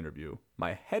end of the interview,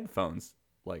 my headphones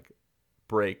like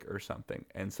break or something,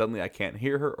 and suddenly I can't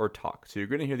hear her or talk. So you're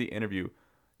going to hear the interview.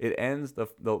 It ends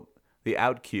the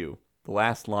out cue. The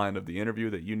last line of the interview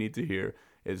that you need to hear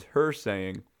is her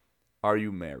saying, "Are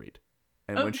you married?"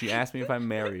 And when she asked me if I'm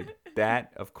married,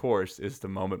 that of course is the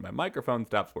moment my microphone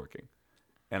stops working,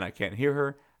 and I can't hear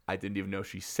her. I didn't even know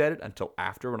she said it until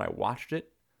after when I watched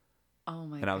it. Oh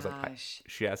my gosh. And I was like,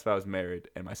 she asked if I was married,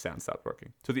 and my sound stopped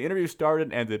working. So the interview started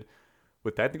and ended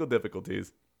with technical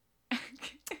difficulties.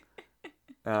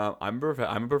 I'm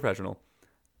a professional,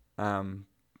 and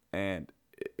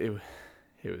it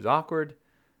was awkward,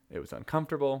 it was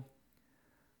uncomfortable,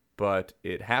 but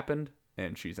it happened,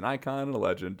 and she's an icon and a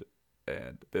legend,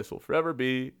 and this will forever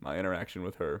be my interaction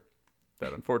with her.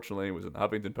 That unfortunately was in the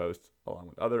Huffington Post, along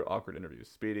with other awkward interviews.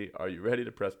 Speedy, are you ready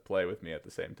to press play with me at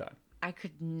the same time? I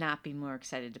could not be more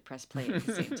excited to press play at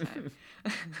the same time.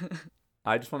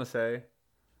 I just want to say,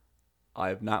 I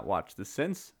have not watched this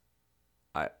since.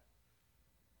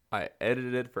 I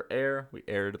edited it for air. We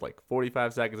aired like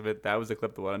 45 seconds of it. That was the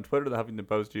clip that went on Twitter the Huffington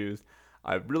Post used.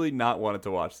 I've really not wanted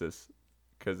to watch this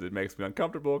because it makes me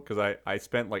uncomfortable because I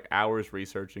spent like hours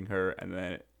researching her and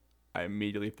then I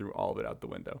immediately threw all of it out the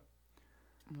window.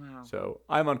 Wow. So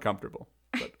I'm uncomfortable,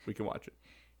 but we can watch it.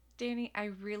 Danny, I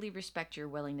really respect your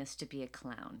willingness to be a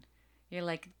clown. You're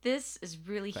like, this is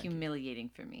really humiliating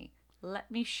for me. Let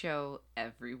me show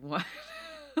everyone.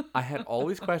 I had all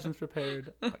these questions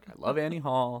prepared. Like, I love Annie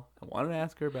Hall. I wanted to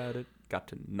ask her about it. Got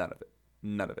to none of it.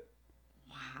 None of it.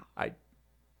 Wow.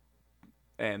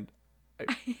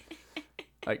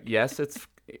 Yes, it's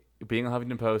being a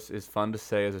Huffington Post is fun to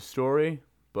say as a story,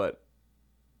 but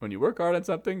when you work hard on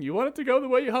something, you want it to go the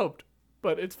way you hoped.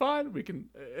 But it's fine. We can,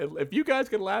 if you guys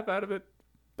can laugh out of it,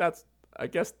 I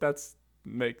guess that's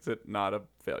makes it not a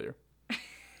failure.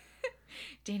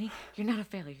 Danny, you're not a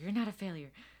failure. You're not a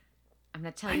failure. I'm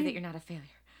going to tell you that you're not a failure.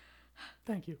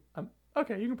 Thank you.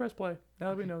 Okay, you can press play. Now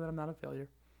that we know that I'm not a failure.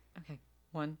 Okay.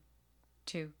 1,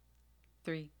 2,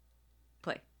 3,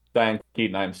 play. Diane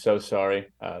Keaton, I'm so sorry.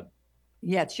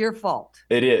 Yeah, it's your fault.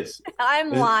 It is.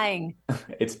 I'm lying.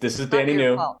 This is Danny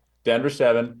New, fault. Denver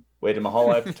 7. Waited my whole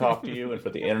life to talk to you and for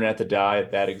the internet to die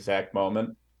at that exact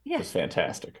moment. Yeah. Was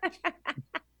fantastic.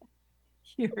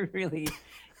 You're really,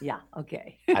 yeah,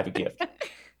 okay. I have a gift.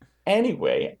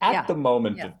 Anyway, at the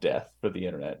moment of death for the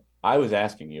internet, I was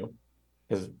asking you,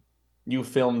 because you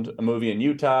filmed a movie in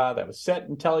Utah that was set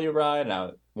in Telluride, and I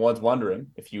was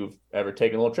wondering if you've ever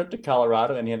taken a little trip to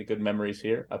Colorado and you had any good memories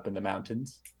here up in the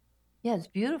mountains. Yeah, it's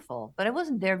beautiful, but I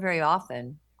wasn't there very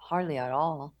often, hardly at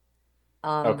all.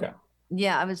 Okay.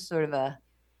 Yeah, I was sort of a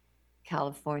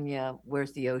California,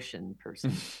 where's the ocean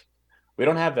person. We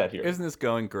don't have that here. Isn't this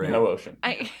going great? No ocean.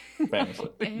 I'm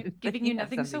giving you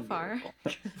nothing so far.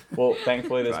 Well,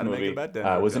 thankfully this movie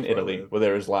was in Italy where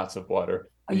there was lots of water.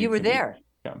 Oh, you were there?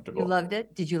 Comfortable. You loved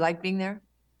it? Did you like being there?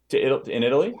 In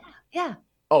Italy? Yeah.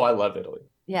 Oh, I love Italy.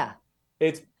 Yeah.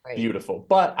 It's Great. beautiful.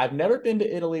 But I've never been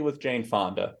to Italy with Jane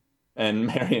Fonda and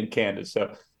Marion Candace.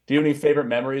 So do you have any favorite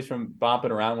memories from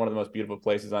bopping around one of the most beautiful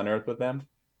places on earth with them?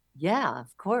 Yeah,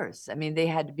 of course. I mean, they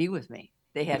had to be with me.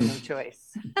 They had no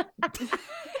choice.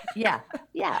 Yeah,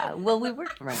 yeah. Well, we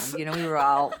worked around. We were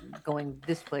all going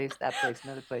this place, that place,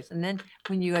 another place. And then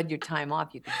when you had your time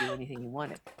off, you could do anything you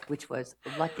wanted, which was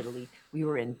luckily we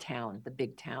were in town, the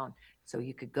big town. So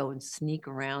you could go and sneak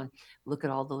around, look at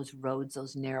all those roads,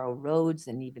 those narrow roads,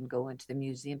 and even go into the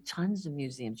museum. Tons of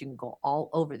museums. You can go all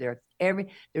over there.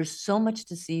 There's so much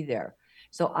to see there.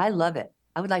 So I love it.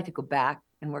 I would like to go back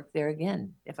and work there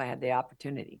again if I had the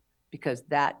opportunity, because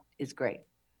that is great.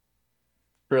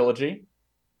 Trilogy,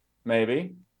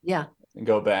 maybe, Yeah. and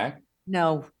go back.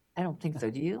 No, I don't think so.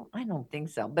 Do you? I don't think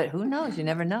so. But who knows? You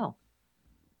never know.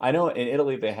 I know in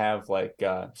Italy they have like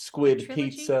squid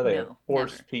Trilogy? pizza, they have No,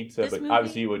 horse never. pizza, This but movie?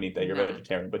 obviously you wouldn't eat that. You're Nah.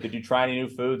 vegetarian. But did you try any new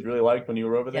foods you really liked when you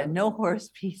were over Yeah, there? no horse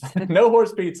pizza. No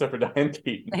horse pizza for Diane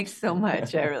Keaton. Thanks so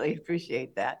much. I really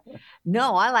appreciate that.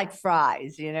 No, I like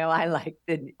fries. I like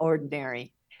the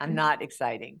ordinary. I'm not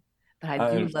exciting, but I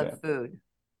do love understand. food.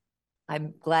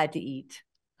 I'm glad to eat.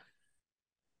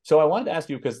 So I wanted to ask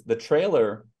you because the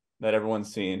trailer that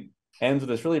everyone's seen ends with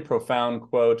this really profound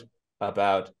quote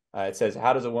about it says,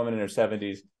 "How does a woman in her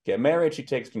 70s get married? She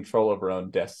takes control of her own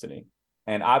destiny."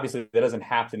 And obviously, that doesn't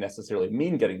have to necessarily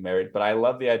mean getting married, but I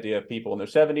love the idea of people in their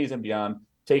 70s and beyond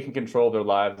taking control of their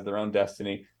lives, their own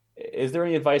destiny. Is there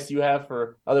any advice you have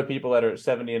for other people that are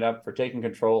 70 and up for taking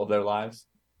control of their lives?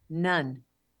 None.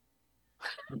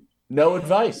 No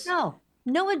advice.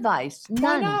 No advice. None.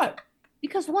 Why not?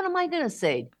 Because what am I going to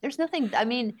say? There's nothing. I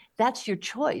mean, that's your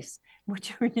choice.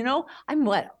 I'm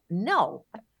what? No.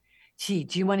 Gee,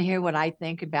 do you want to hear what I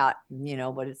think about,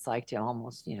 what it's like to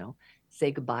almost,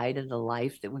 say goodbye to the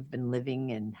life that we've been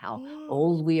living and how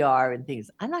old we are and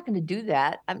things? I'm not going to do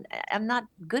that. I'm not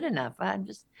good enough. I'm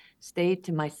just stay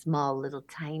to my small, little,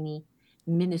 tiny,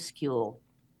 minuscule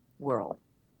world.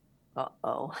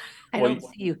 Uh-oh. I don't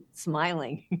see you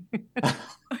smiling.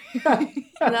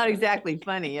 Not exactly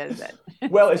funny, is it?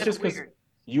 Well, it's just because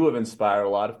you have inspired a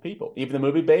lot of people. Even the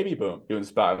movie Baby Boom, you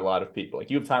inspired a lot of people.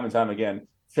 Like you have time and time again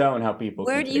shown how people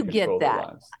Where can do take you control get of their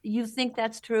that? lives. You think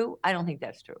that's true? I don't think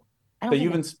that's true. I don't That think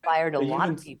you've I've inspired a that you've lot of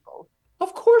ins- people.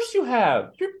 Of course you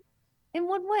have. In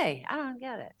what way? I don't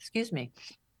get it. Excuse me.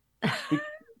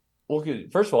 Well,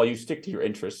 first of all, you stick to your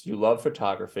interests. You love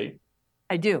photography,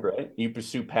 I do. right? You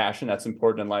pursue passion. That's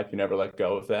important in life. You never let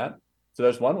go of that. So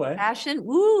there's one way. Passion?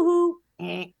 Woohoo.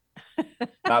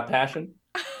 Not passion?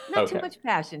 Not too much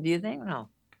passion, do you think? No.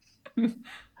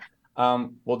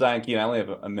 Well, Diane Keaton, I only have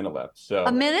a minute left. So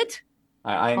A minute?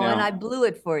 I know. Oh, and I blew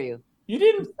it for you. You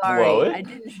didn't Sorry, blow it. I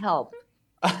didn't help.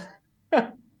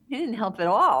 You didn't help at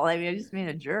all. I mean, I just made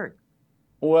a jerk.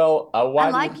 Well, why I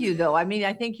like you, though. I mean,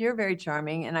 I think you're very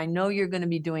charming, and I know you're going to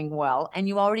be doing well, and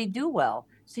you already do well.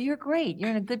 So you're great. You're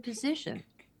in a good position.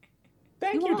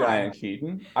 Thank you, Diane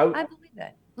Keaton. I believe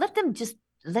that.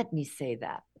 Let me say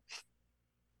that.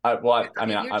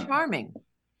 You're charming.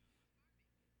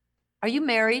 Are you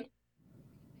married?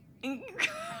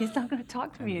 He's not going to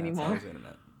talk to me anymore.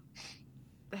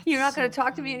 You're not going to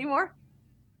talk to me anymore?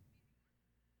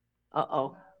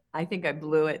 Uh-oh. I think I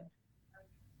blew it.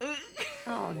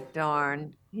 Oh,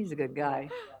 darn. He's a good guy.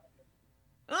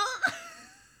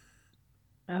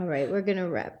 All right, we're going to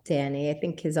wrap Danny. I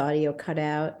think his audio cut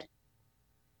out.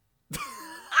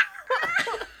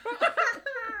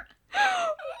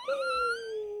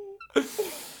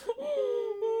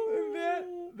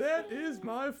 That is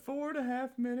my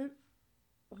 4.5 minute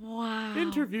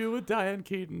interview with Diane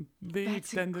Keaton, the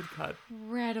extended cut.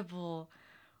 Incredible.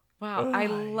 Wow, I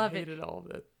love it. All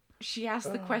of it. She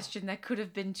asked the question that could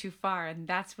have been too far, and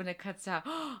that's when it cuts out.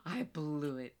 I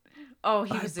blew it. Oh,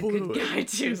 he was a good guy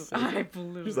too. I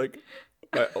blew it. She's like,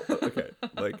 okay,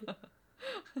 like,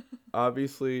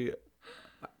 obviously,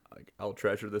 I'll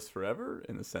treasure this forever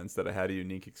in the sense that I had a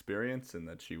unique experience and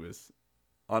that she was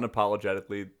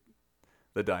unapologetically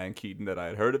the Diane Keaton that I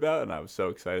had heard about, and I was so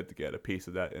excited to get a piece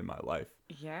of that in my life.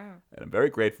 Yeah. And I'm very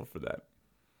grateful for that.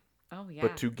 Oh, yeah.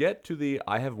 But to get to the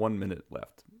I have 1 minute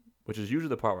left, which is usually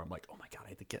the part where I'm like, oh my God, I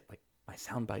have to get like my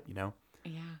soundbite,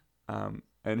 Yeah.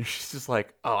 And she's just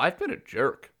like, oh, I've been a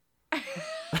jerk.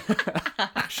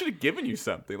 I should have given you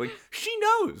something. Like, she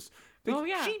knows. Like, oh,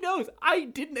 yeah. She knows I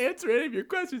didn't answer any of your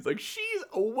questions. Like, she's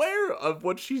aware of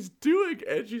what she's doing,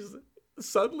 and she's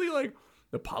suddenly like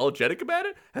apologetic about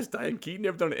it. Has Diane Keaton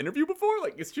ever done an interview before?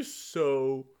 Like, it's just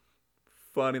so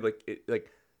funny.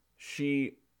 Like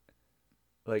she,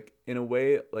 like, in a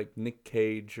way, like Nick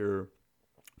Cage or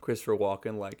Christopher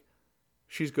Walken, like,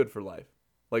 she's good for life.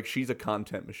 Like, she's a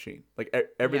content machine. Like,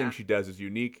 everything Yeah. she does is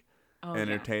unique, Oh,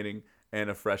 entertaining, and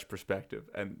a fresh perspective.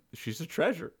 And she's a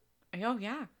treasure. yeah. Oh,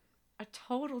 yeah. A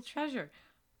total treasure.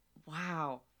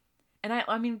 Wow. And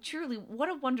I mean, truly, what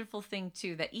a wonderful thing,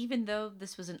 too, that even though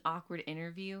this was an awkward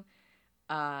interview,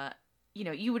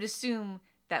 you would assume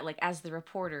that, like, as the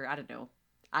reporter, I don't know,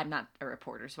 I'm not a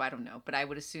reporter, so I don't know, but I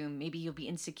would assume maybe you'll be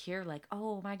insecure, like,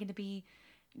 oh, am I going to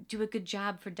do a good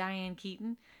job for Diane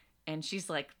Keaton? And she's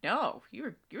like, no,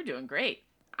 you're doing great.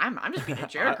 I'm just being a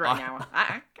jerk right now.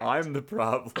 I'm the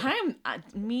problem.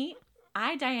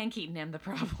 I, Diane Keaton, am the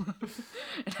problem.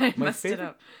 And I messed it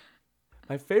up.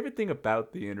 My favorite thing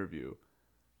about the interview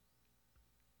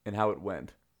and how it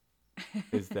went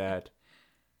is that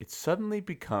it suddenly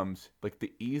becomes like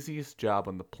the easiest job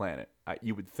on the planet,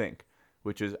 you would think,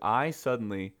 which is I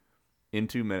suddenly, in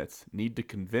 2 minutes, need to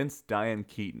convince Diane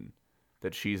Keaton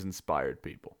that she's inspired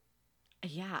people.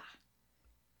 Yeah.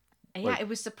 Like, It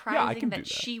was I surprising can do that that.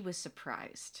 she was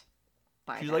surprised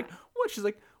by She's that. like, what? She's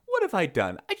like, what have I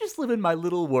done? I just live in my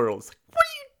little world. It's like, what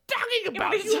are you talking about?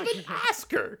 what are you You have talking an about?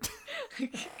 Oscar.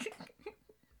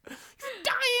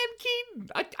 Diane Keaton.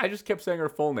 I just kept saying her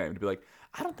full name to be like,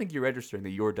 I don't think you're registering that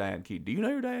you're Diane Keaton. Do you know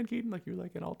you're Diane Keaton? Like, you're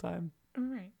like an all-time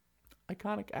Right.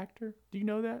 iconic actor. Do you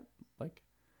know that? Like,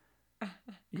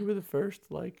 you were the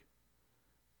first, like,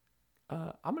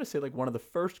 I'm going to say, like, one of the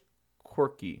first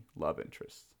quirky love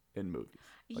interests in movies.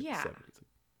 Like Yeah. The 70s.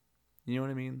 You know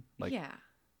what I mean? Like, Yeah.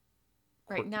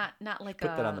 Right. quirky. Not like Put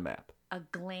that on the map. a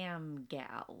glam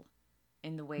gal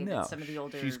in the way No, that some of the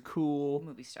older she's cool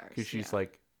movie stars. because she's yeah.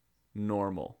 like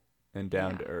normal and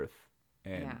down Yeah. to earth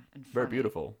and, Yeah, and very funny.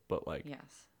 beautiful, but like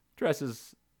Yes.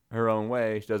 dresses her own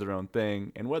way. She does her own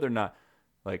thing, and whether or not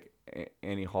like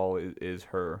Annie Hall is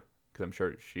her, because I'm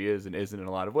sure she is and isn't in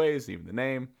a lot of ways. Even the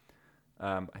name,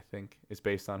 I think, is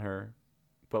based on her,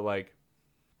 but like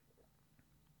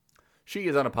she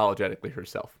is unapologetically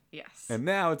herself. Yes. And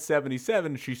now at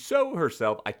 77, she's so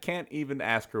herself. I can't even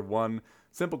ask her one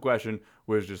simple question,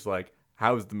 which is just like,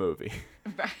 how's the movie?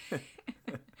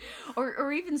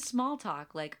 or even small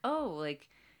talk, like, oh, like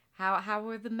how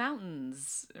were the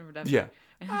mountains or whatever. Yeah.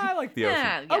 I like the ocean.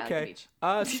 Yeah, I like the Okay. beach.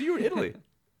 So you were in Italy.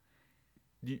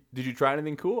 Did you try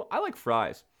anything cool? I like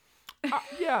fries.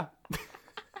 Yeah.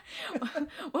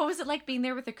 What was it like being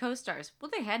there with the co-stars? Well,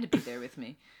 they had to be there with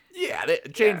me. Yeah.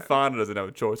 Jane Yeah. Fonda doesn't have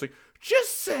a choice. Like,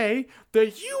 just say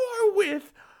that you are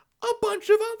with a bunch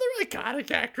of other iconic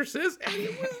actresses and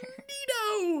it was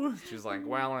Nito. She's like,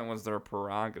 well, it was their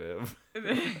prerogative.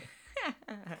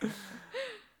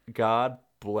 God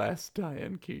bless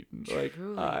Diane Keaton. Like,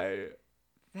 Truly.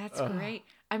 That's great.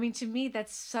 I mean, to me,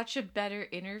 that's such a better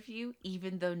interview,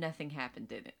 even though nothing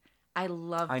happened in it. I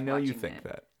loved I know you watching think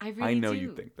that. I really I know do.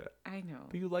 you think that. I know.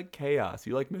 But you like chaos.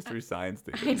 You like Mystery Science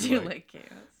Theater. I You do like chaos.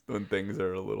 when things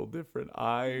are a little different.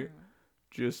 I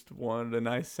just wanted a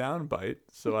nice soundbite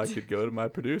so I could go to my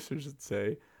producers and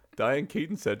say, Diane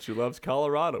Keaton said she loves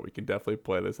Colorado. We can definitely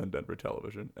play this on Denver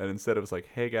television. And instead it was like,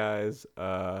 hey guys,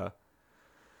 I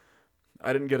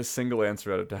didn't get a single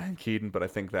answer out of Diane Keaton, but I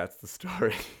think that's the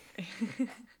story.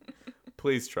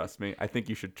 Please trust me. I think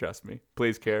you should trust me.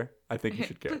 Please care. I think you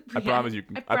should care. I promise you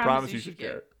can. I promise you should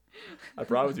care. I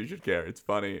promise you should care. It's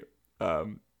funny. But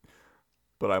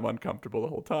I'm uncomfortable the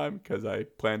whole time because I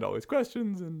planned all these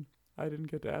questions and I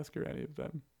didn't get to ask her any of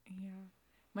them. Yeah.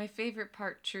 My favorite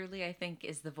part, truly, I think,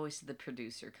 is the voice of the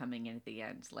producer coming in at the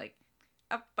end. Like,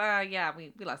 yeah,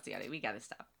 we lost the audio. We got to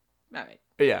stop. All right.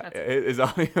 But yeah, his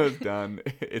audio is done.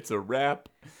 It's a wrap.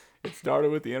 It started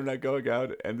with the internet going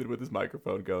out, it ended with his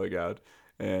microphone going out,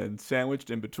 and sandwiched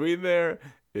in between there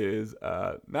is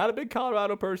not a big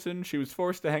Colorado person. She was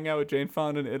forced to hang out with Jane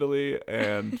Fonda in Italy,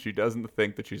 and she doesn't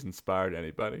think that she's inspired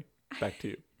anybody. Back to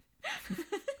you.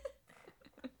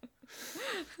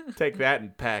 Take that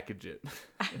and package it.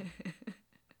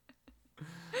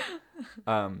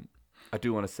 I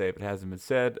do want to say, if it hasn't been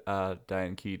said,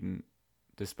 Diane Keaton,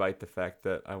 despite the fact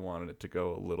that I wanted it to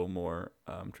go a little more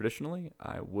traditionally,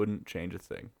 I wouldn't change a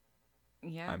thing.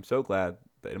 Yeah. I'm so glad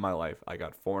that in my life I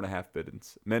got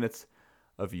 4.5 minutes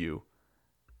of you.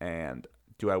 And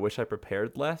do I wish I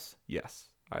prepared less? Yes.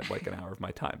 I'd like an hour of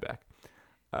my time back.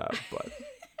 But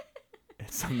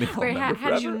it's something I'll remember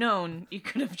had you forever. known, you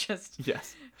could have just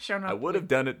Yes. shown up. I would have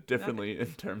done it differently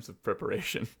in terms of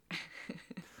preparation.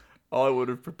 All I would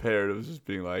have prepared was just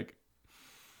being like,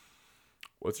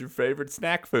 what's your favorite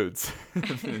snack foods?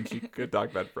 And she could talk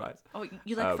about fries. Oh,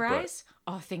 you like fries?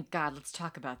 Oh, thank God. Let's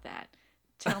talk about that.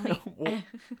 Tell me. Well,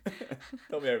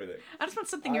 tell me everything. I just want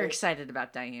something you're excited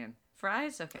about, Diane.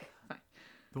 Fries? Okay, fine.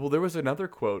 Well, there was another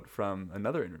quote from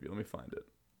another interview. Let me find it.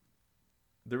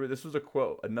 This was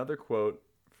another quote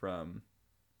from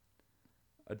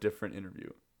a different interview.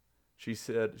 She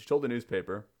told the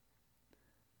newspaper,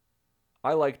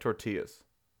 "I like tortillas.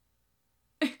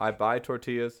 I buy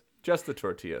tortillas, just the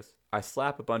tortillas. I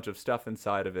slap a bunch of stuff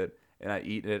inside of it, and I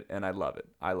eat it, and I love it.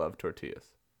 I love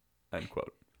tortillas." End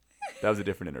quote. That was a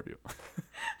different interview.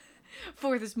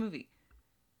 For this movie.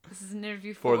 This is an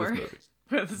interview for this movie.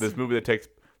 This movie that takes...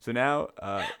 So now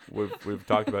we've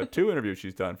talked about 2 interviews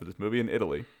she's done for this movie in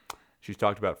Italy. She's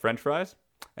talked about French fries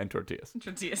and tortillas.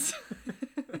 Tortillas.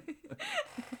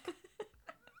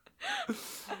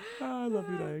 I love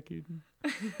you, Diane Keaton.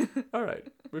 All right.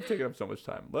 We've taken up so much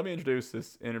time. Let me introduce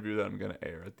this interview that I'm going to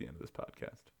air at the end of this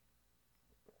podcast.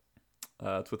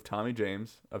 It's with Tommy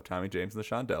James of Tommy James and the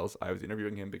Shondells. I was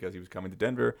interviewing him because he was coming to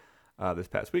Denver this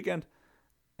past weekend.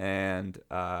 And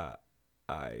I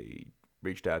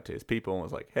reached out to his people and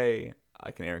was like, hey,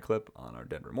 I can air a clip on our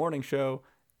Denver morning show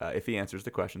if he answers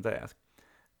the questions I ask.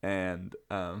 And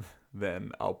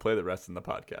then I'll play the rest in the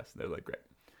podcast. And they're like, great.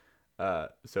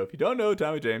 So if you don't know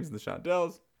Tommy James and the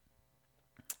Shondells,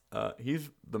 he's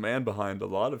the man behind a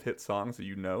lot of hit songs that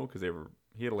you know because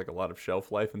he had like a lot of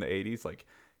shelf life in the 80s. Like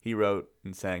he wrote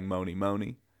and sang Moni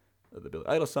Moni, the Billy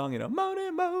Idol song,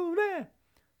 Moni Moni.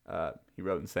 He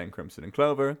wrote and sang Crimson and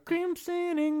Clover,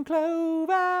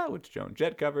 which Joan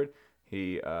Jett covered.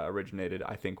 He originated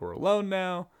I Think We're Alone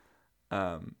Now,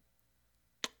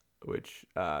 which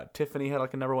Tiffany had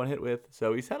like a #1 hit with.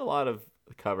 So he's had a lot of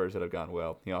covers that have gone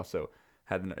well. He also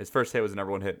had his first hit was a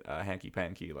 #1 hit, Hanky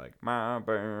Panky, like my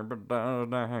baby does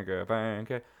the hanky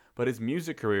panky. But his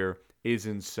music career is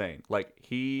insane. Like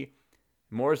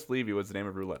Morris Levy was the name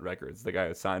of Roulette Records, the guy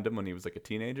who signed him when he was like a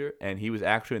teenager, and he was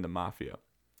actually in the mafia.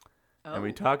 Oh. And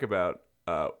we talk about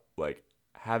like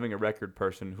having a record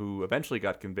person who eventually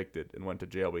got convicted and went to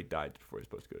jail, but he died before he was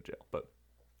supposed to go to jail. But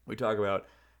we talk about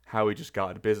how he just got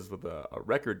into business with a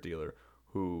record dealer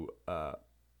who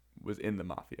was in the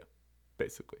mafia,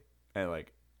 basically. And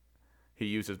like he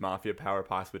used his mafia power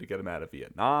possibly to get him out of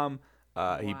Vietnam.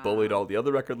 He bullied all the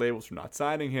other record labels for not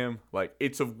signing him. Like,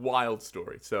 it's a wild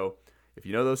story. So if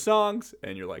you know those songs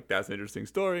and you're like, that's an interesting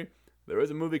story, there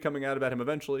is a movie coming out about him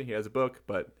eventually. He has a book,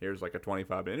 but here's like a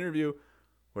 25-minute interview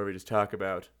where we just talk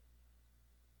about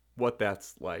what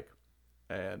that's like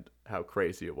and how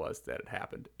crazy it was that it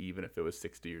happened, even if it was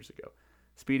 60 years ago.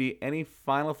 Speedy, any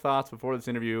final thoughts before this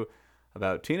interview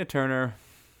about Tina Turner,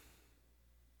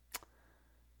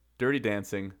 Dirty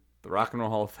Dancing, the Rock and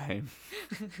Roll Hall of Fame?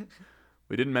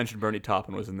 We didn't mention Bernie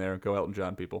Taupin was in there. Go Elton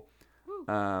John, people.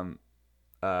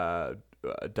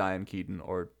 Diane Keaton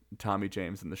or Tommy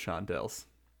James and the Shondells.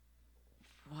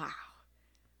 Wow.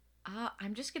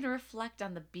 I'm just going to reflect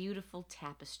on the beautiful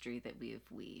tapestry that we have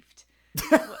weaved.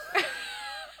 We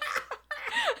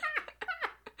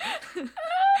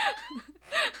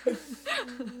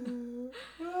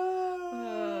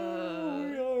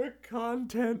are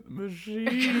content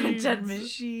machines. Content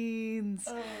machines.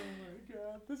 Oh my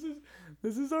god.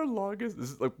 This is our longest.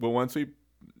 This is like, well, once we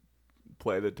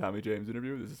play the Tommy James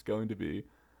interview, this is going to be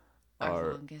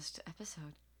our longest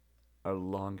episode. Our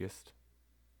longest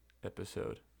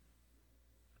episode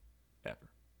ever.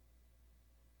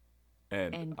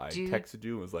 And I texted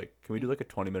you and was like, can we do like a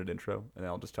 20-minute intro? And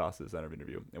I'll just toss this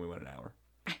interview. And we went an hour.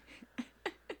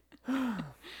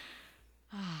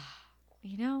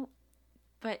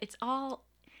 But it's all,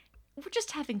 we're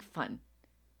just having fun.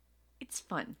 It's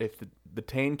fun. If the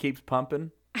tane keeps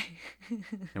pumping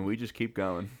and we just keep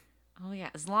going. Oh, yeah.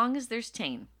 As long as there's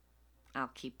tane, I'll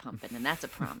keep pumping. And that's a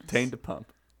promise. Tane to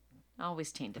pump.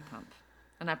 Always tane to pump.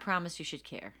 And I promise you should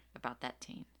care about that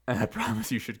tane. And I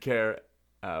promise you should care.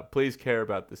 Please care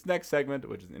about this next segment,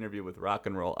 which is an interview with rock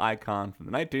and roll icon from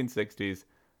the 1960s,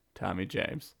 Tommy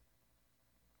James.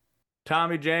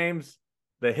 Tommy James,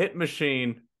 the hit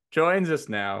machine, joins us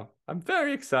now. I'm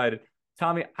very excited.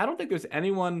 Tommy, I don't think there's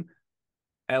anyone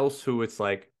else who it's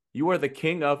like, you are the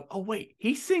king of, oh wait,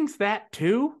 he sings that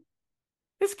too?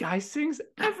 This guy sings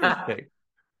everything.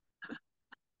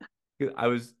 I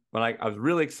was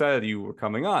really excited you were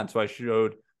coming on, so I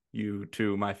showed you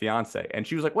to my fiance, and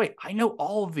she was like, wait, I know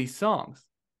all of these songs.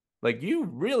 Like, you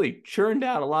really churned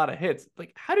out a lot of hits.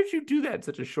 Like, how did you do that in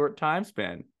such a short time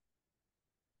span?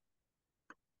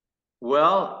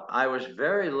 Well, I was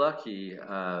very lucky.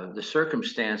 The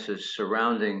circumstances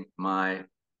surrounding my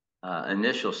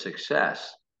initial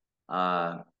success.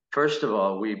 First of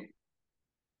all,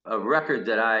 a record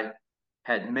that I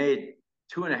had made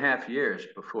 2.5 years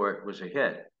before it was a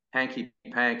hit, Hanky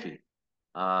Panky,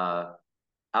 out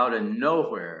of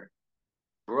nowhere,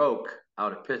 broke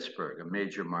out of Pittsburgh, a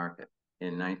major market,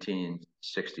 in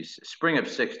 1966, spring of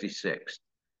 '66.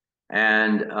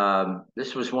 And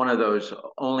this was one of those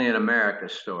only in America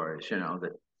stories, you know,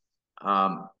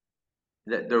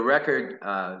 that the record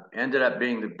ended up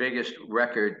being the biggest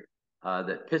record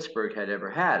that Pittsburgh had ever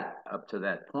had up to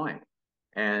that point.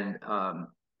 And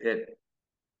it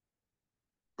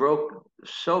broke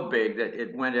so big that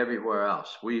it went everywhere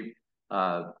else.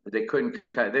 They couldn't,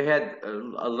 they had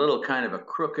a little kind of a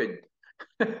crooked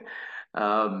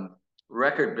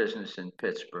record business in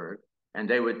Pittsburgh, and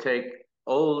they would take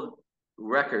old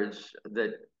records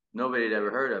that nobody had ever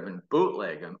heard of and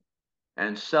bootleg them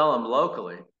and sell them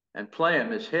locally and play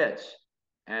them as hits,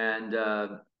 and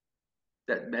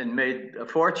and made a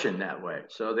fortune that way.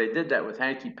 So they did that with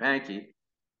Hanky Panky,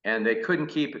 and they couldn't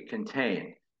keep it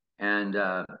contained. And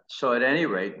so at any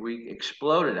rate, we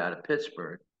exploded out of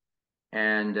Pittsburgh,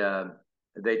 and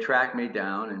they tracked me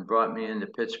down and brought me into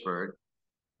Pittsburgh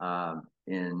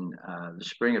in the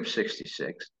spring of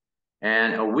 '66.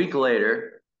 And a week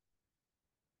later,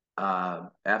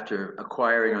 after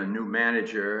acquiring a new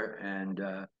manager and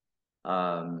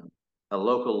a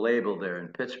local label there in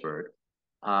Pittsburgh,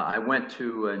 I went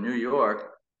to New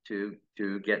York to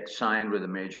get signed with a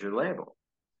major label.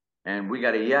 And we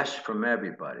got a yes from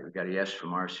everybody. We got a yes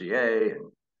from RCA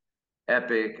and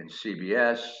Epic and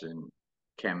CBS and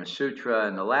Kamasutra.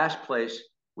 And the last place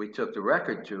we took the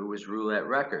record to was Roulette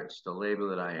Records, the label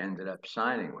that I ended up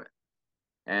signing with.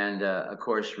 And of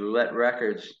course, Roulette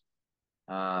Records,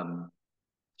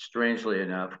 strangely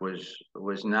enough,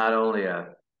 was not only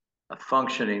a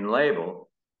functioning label,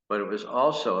 but it was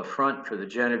also a front for the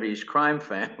Genovese crime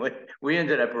family. We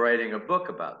ended up writing a book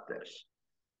about this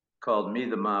called Me,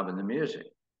 the Mob, and the Music.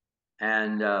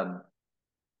 And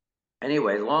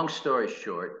anyway, long story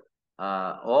short,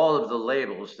 all of the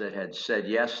labels that had said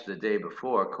yes the day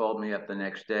before called me up the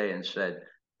next day and said,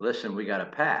 listen, we got a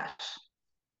pass.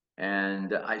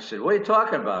 And I said, what are you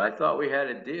talking about? I thought we had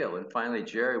a deal. And finally,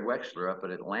 Jerry Wexler up at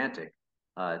Atlantic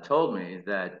told me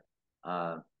that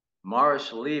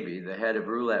Morris Levy, the head of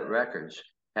Roulette Records,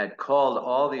 had called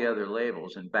all the other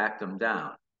labels and backed them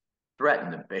down,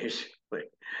 threatened them basically,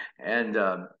 and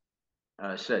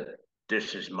said,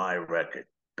 this is my record,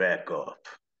 back off.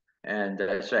 And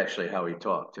that's actually how he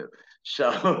talked too.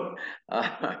 So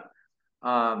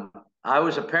I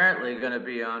was apparently going to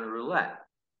be on Roulette.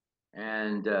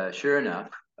 And sure enough,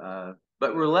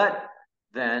 but Roulette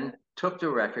then took the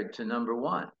record to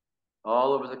 #1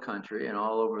 all over the country and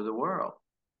all over the world.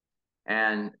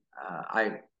 And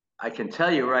I can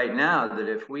tell you right now that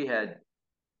if we had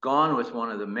gone with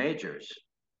one of the majors,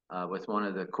 with one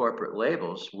of the corporate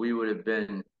labels, we would have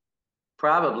been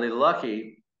probably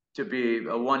lucky to be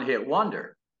a one-hit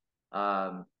wonder.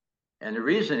 And the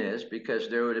reason is because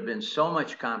there would have been so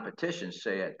much competition,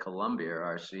 say at Columbia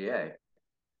or RCA,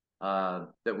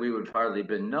 that we would have hardly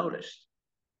been noticed.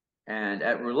 And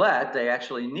at Roulette, they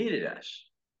actually needed us.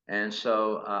 And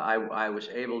so I was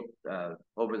able,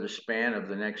 over the span of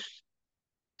the next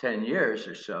 10 years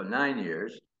or so, 9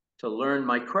 years, to learn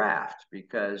my craft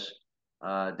because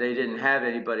they didn't have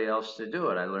anybody else to do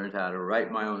it. I learned how to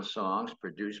write my own songs,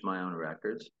 produce my own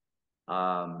records,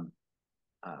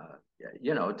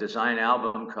 you know, design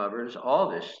album covers, all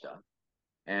this stuff.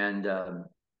 And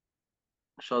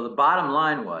so the bottom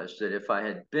line was that if I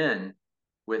had been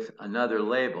with another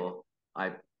label,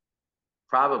 I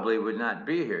probably would not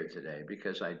be here today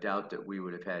because I doubt that we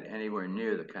would have had anywhere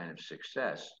near the kind of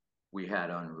success we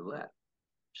had on Roulette.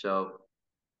 So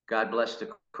God bless the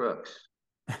crooks.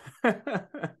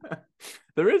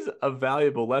 There is a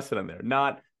valuable lesson in there.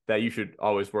 Not that you should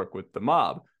always work with the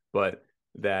mob, but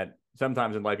that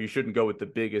sometimes in life you shouldn't go with the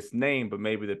biggest name, but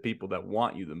maybe the people that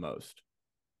want you the most,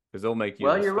 because they'll make you.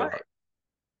 Well, you're right.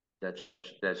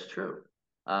 That's true.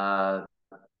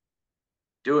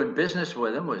 Doing business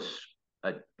with them was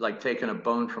like taking a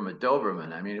bone from a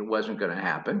Doberman. I mean, it wasn't going to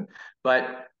happen,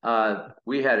 but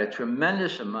we had a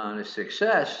tremendous amount of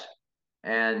success,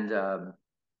 and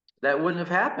that wouldn't have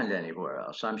happened anywhere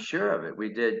else. I'm sure of it.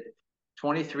 We did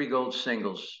 23 gold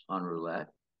singles on Roulette,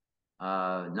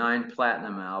 9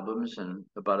 platinum albums, and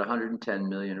about 110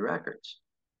 million records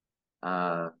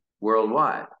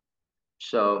worldwide.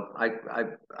 So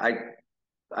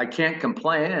I can't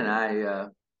complain,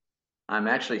 and I'm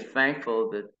actually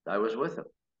thankful that I was with him.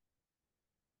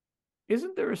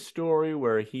 Isn't there a story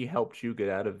where he helped you get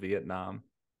out of Vietnam?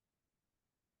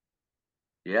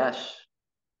 Yes,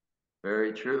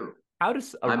 very true. How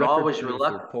does a I'm record always producer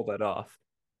reluctant. pull that off?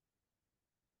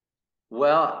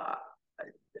 Well,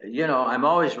 you know, I'm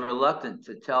always reluctant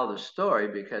to tell the story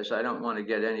because I don't want to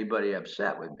get anybody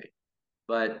upset with me.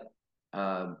 But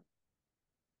I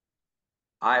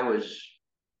was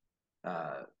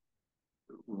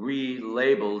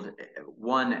relabeled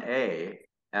 1A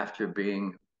after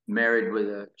being married with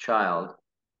a child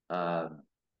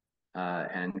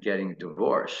and getting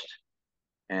divorced.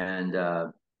 And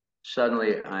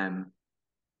suddenly I'm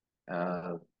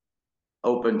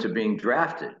open to being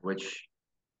drafted, which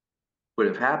would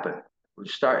have happened.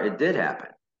 It did happen.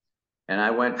 And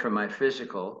I went for my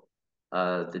physical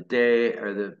the day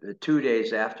or the 2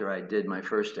 days after I did my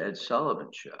first Ed Sullivan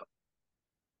show.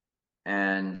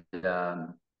 And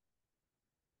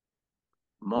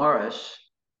Morris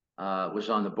was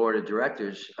on the board of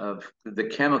directors of the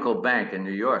Chemical Bank in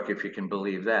New York, if you can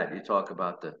believe that. You talk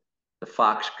about the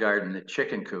fox garden, the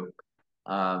chicken coop.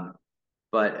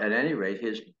 But at any rate,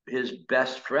 his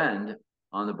best friend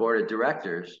on the board of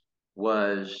directors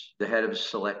was the head of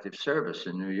Selective Service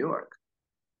in New York.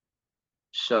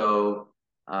 So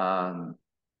I'm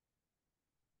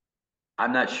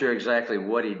not sure exactly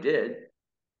what he did,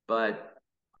 but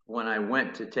when I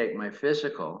went to take my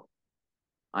physical,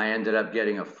 I ended up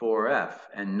getting a 4F,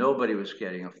 and nobody was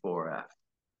getting a 4F.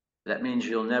 That means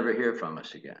you'll never hear from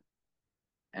us again.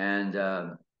 And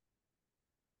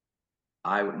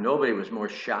nobody was more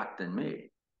shocked than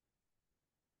me.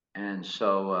 And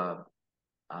so,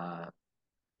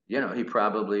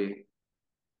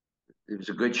 it was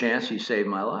a good chance he saved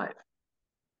my life.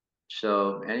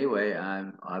 So anyway,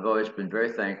 I've always been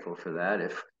very thankful for that.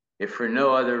 If for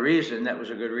no other reason, that was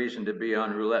a good reason to be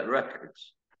on Roulette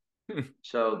Records.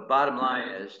 So bottom line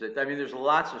is that, I mean, there's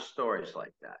lots of stories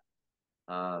like that.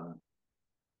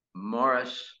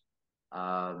 Morris,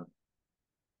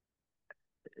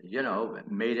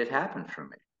 made it happen for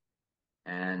me.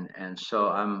 And so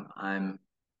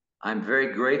I'm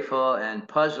very grateful and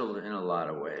puzzled in a lot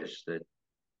of ways that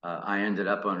I ended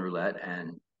up on Roulette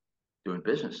and doing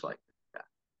business like that.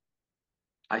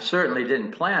 I certainly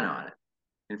didn't plan on it.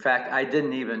 In fact, I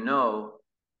didn't even know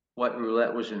what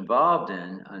Roulette was involved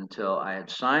in until I had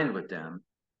signed with them.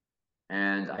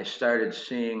 And I started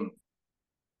seeing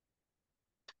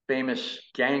famous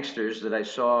gangsters that I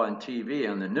saw on TV,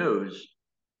 on the news,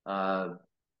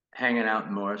 hanging out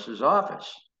in Morris's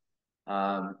office.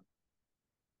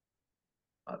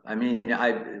 I mean,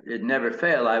 it never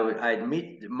failed.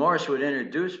 Morris would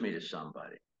introduce me to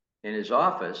somebody in his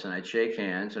office, and I'd shake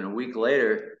hands, and a week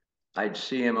later, I'd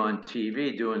see him on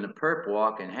TV doing the perp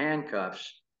walk in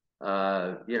handcuffs,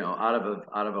 out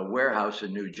of a warehouse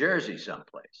in New Jersey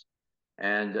someplace.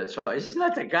 And so, isn't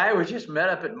that the guy we just met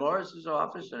up at Morris's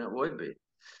office? And it would be.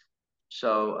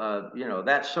 So,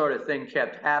 that sort of thing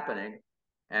kept happening,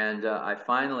 and I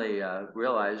finally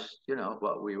realized,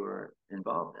 what we were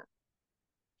involved in.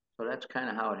 So that's kind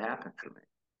of how it happened for me.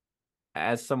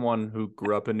 As someone who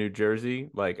grew up in New Jersey,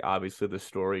 like, obviously the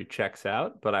story checks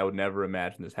out, but I would never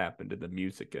imagine this happened in the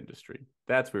music industry.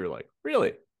 That's where you're like,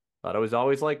 really? Thought it was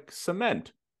always like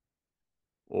cement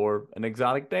or an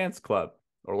exotic dance club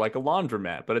or like a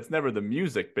laundromat, but it's never the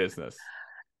music business.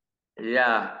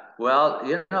 Yeah, well,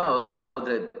 the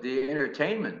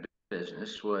entertainment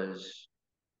business was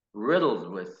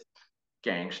riddled with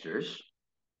gangsters.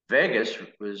 Vegas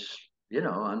was,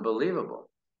 unbelievable.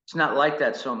 It's not like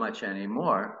that so much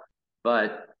anymore,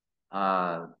 but,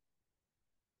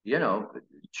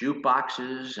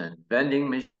 jukeboxes and vending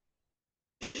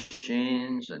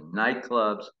machines and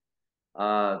nightclubs,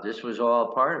 this was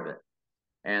all part of it.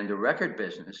 And the record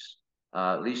business,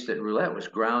 at least at Roulette, was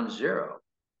ground zero.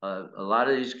 A lot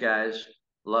of these guys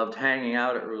loved hanging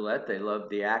out at Roulette. They loved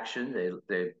the action.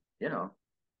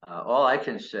 All I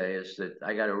can say is that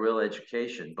I got a real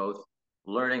education, both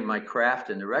learning my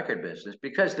craft in the record business,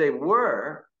 because they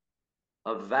were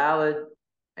a valid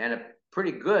and a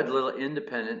pretty good little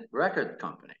independent record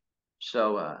company.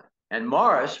 So, and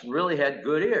Morris really had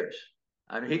good ears.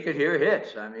 I mean, he could hear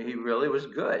hits. I mean, he really was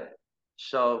good.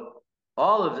 So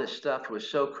all of this stuff was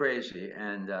so crazy.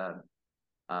 And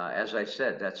as I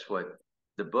said, that's what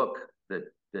the book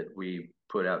that we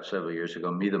put out several years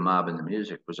ago, Me, the Mob, and the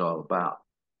Music, was all about.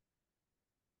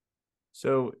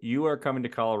 So you are coming to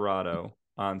Colorado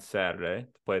on Saturday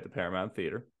to play at the Paramount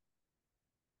Theater.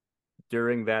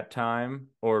 During that time,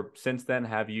 or since then,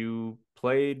 have you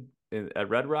played at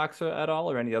Red Rocks at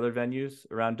all, or any other venues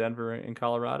around Denver in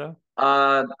Colorado?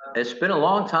 It's been a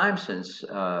long time since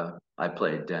I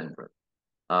played Denver.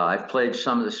 I've played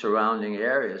some of the surrounding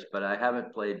areas, but I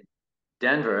haven't played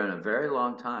Denver in a very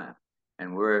long time.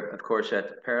 And we're, of course, at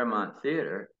the Paramount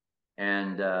Theater,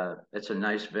 and it's a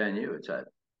nice venue. It's a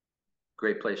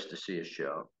great place to see a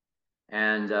show.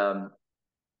 And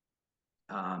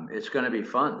it's going to be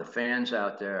fun. The fans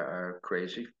out there are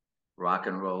crazy rock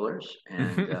and rollers,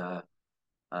 and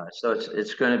so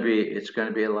it's going to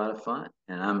be a lot of fun,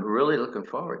 and I'm really looking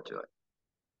forward to it.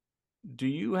 do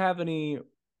you have any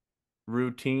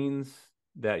routines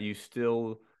that you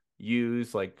still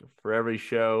use, like for every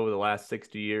show the last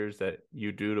 60 years, that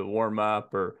you do to warm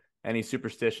up, or any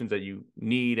superstitions that you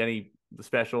need, any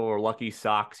special or lucky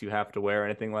socks you have to wear,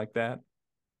 anything like that?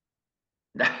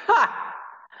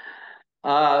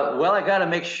 Well, I got to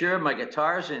make sure my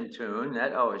guitar's in tune.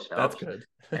 That always That's helps. good.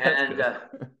 That's And good.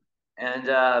 and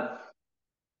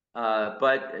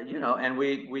but you know, and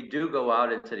we do go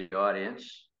out into the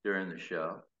audience during the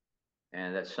show,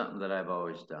 and that's something that I've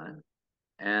always done.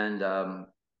 And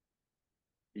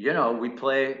you know, we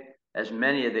play as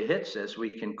many of the hits as we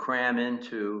can cram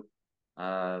into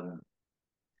um,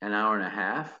 an hour and a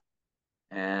half,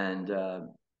 and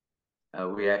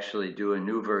we actually do a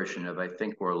new version of "I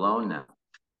Think We're Alone Now,"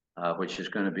 which is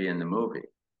going to be in the movie,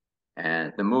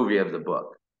 and the movie of the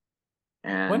book,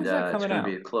 When and is that it's coming going to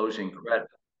be out? a closing credit.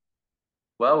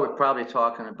 Well, we're probably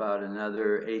talking about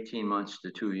another 18 months to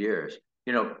 2 years.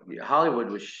 You know, Hollywood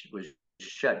was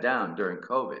shut down during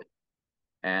COVID,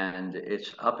 and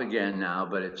it's up again now,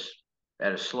 but it's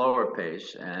at a slower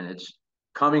pace, and it's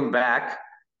coming back.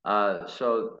 Our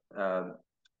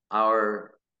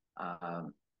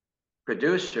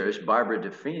producers, Barbara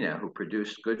DeFina, who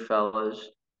produced Goodfellas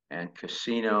and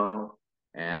Casino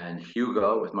and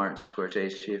Hugo with Martin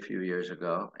Scorsese a few years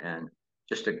ago, and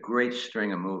just a great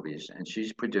string of movies. And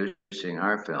she's producing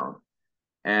our film.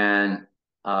 And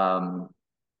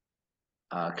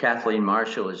Kathleen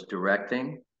Marshall is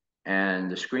directing,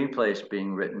 and the screenplay is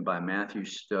being written by Matthew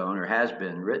Stone, or has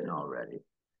been written already.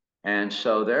 And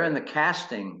so they're in the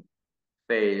casting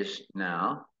phase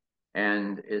now,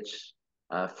 and it's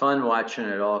fun watching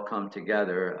it all come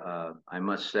together. I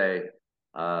must say,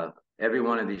 every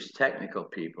one of these technical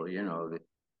people, you know,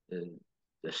 the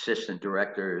assistant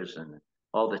directors and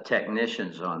all the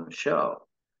technicians on the show,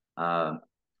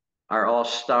 are all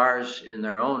stars in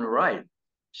their own right.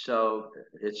 So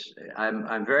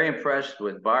I'm very impressed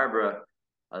with Barbara,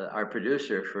 our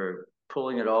producer, for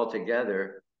pulling it all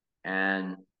together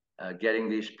and getting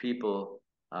these people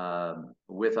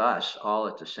with us all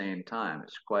at the same time.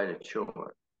 It's quite a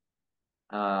chore.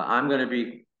 I'm going to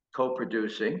be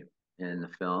co-producing in the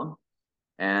film,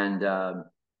 and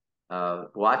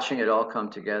watching it all come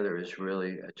together is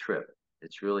really a trip.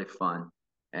 It's really fun,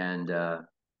 and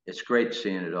it's great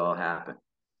seeing it all happen.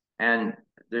 And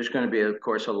there's going to be, of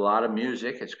course, a lot of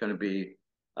music. It's going to be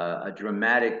a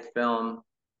dramatic film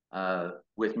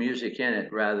with music in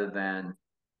it, rather than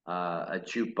a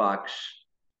jukebox,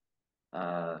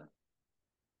 what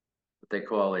they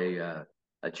call a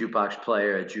jukebox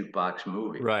player, a jukebox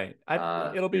movie. Right.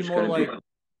 It'll be There's more going to be,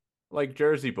 like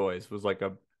Jersey Boys was like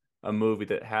a movie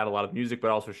that had a lot of music,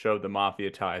 but also showed the mafia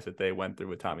ties that they went through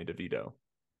with Tommy DeVito.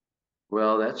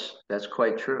 well, that's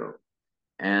quite true.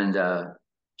 And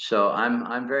so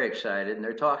I'm very excited. And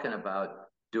they're talking about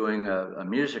doing a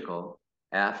musical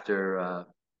after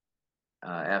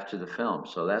after the film.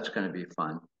 So that's going to be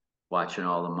fun, watching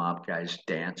all the mob guys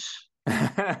dance.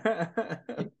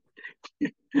 And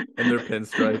their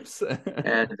pinstripes.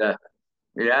 And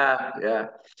yeah, yeah.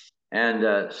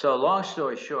 And so, long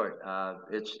story short,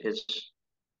 it's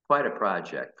quite a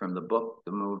project, from the book,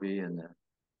 the movie, and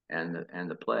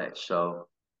the play. So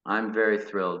I'm very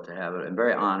thrilled to have it. I'm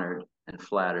very honored and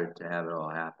flattered to have it all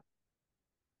happen.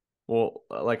 Well,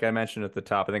 like I mentioned at the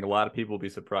top, I think a lot of people will be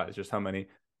surprised just how many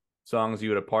songs you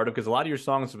had a part of, because a lot of your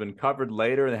songs have been covered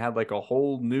later and they had like a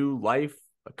whole new life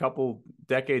a couple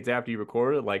decades after you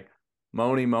recorded it, like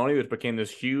Money Money, which became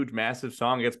this huge, massive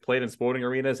song. It gets played in sporting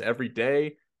arenas every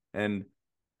day. And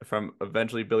from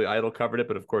eventually Billy Idol covered it,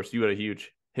 but of course you had a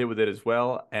huge hit with it as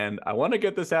well. And I want to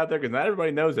get this out there because not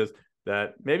everybody knows this,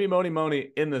 that maybe Money Money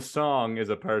in the song is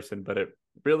a person, but it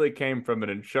really came from an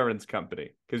insurance company.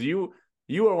 Because you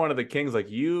are one of the kings, like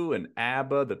you and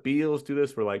ABBA, the Beatles do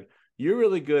this, where like you're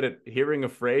really good at hearing a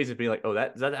phrase and being like, oh,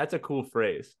 that's a cool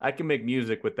phrase. I can make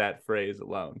music with that phrase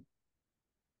alone.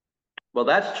 Well,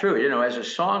 that's true. You know, as a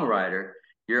songwriter,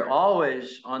 you're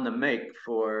always on the make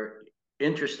for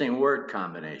interesting word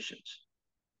combinations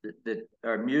that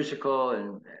are musical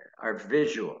and are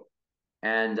visual.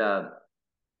 And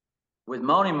with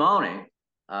Money Money,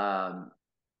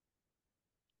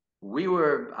 we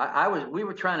were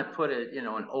trying to put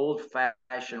an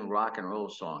old-fashioned rock and roll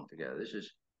song together. This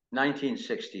is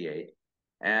 1968,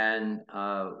 and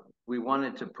we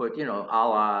wanted to put, a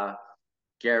la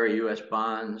Gary U.S.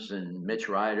 Bonds and Mitch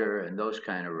Ryder and those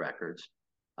kind of records.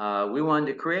 We wanted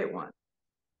to create one.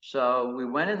 So we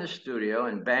went in the studio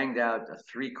and banged out a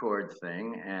 3-chord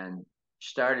thing and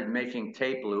started making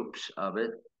tape loops of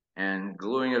it and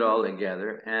gluing it all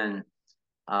together. And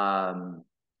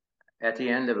at the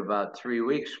end of about 3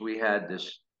 weeks, we had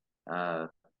this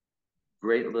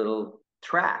great little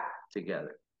track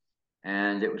together.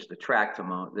 And it was the track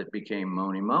that became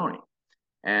Mony Mony.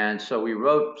 And so we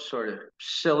wrote sort of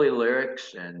silly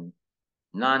lyrics and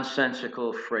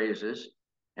nonsensical phrases.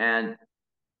 And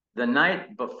the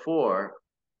night before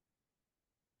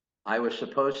I was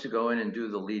supposed to go in and do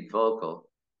the lead vocal,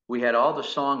 we had all the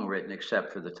song written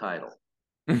except for the title.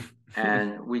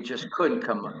 And we just couldn't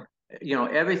come up. You know,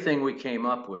 everything we came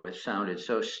up with sounded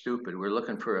so stupid. We're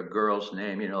looking for a girl's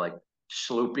name, you know, like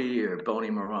Sloopy or Boney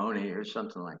Maroney or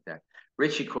something like that.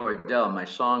 Richie Cordell, my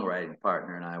songwriting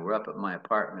partner, and I were up at my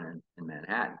apartment in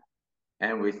Manhattan.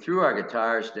 And we threw our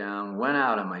guitars down, went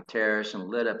out on my terrace and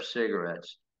lit up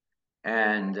cigarettes.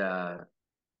 And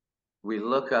we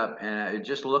look up and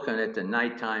just looking at the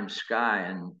nighttime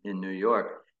sky in New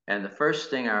York. And the first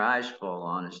thing our eyes fall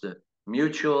on is the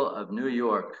Mutual of New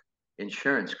York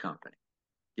Insurance Company.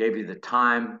 Gave you the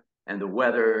time and the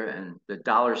weather and the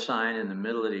 $ in the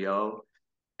middle of the O.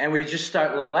 And we just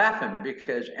start laughing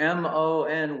because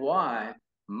M-O-N-Y,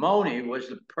 Mony, was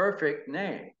the perfect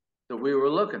name that we were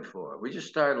looking for. We just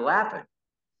started laughing.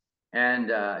 And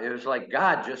it was like,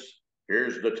 God, just,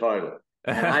 here's the title.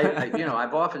 And I you know,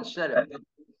 I've often said it,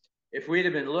 if we'd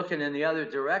have been looking in the other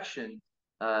direction,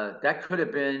 that could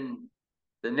have been,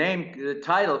 the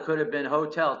title could have been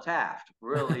Hotel Taft,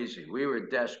 real easy. We were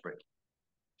desperate.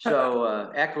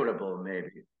 So equitable,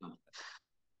 maybe.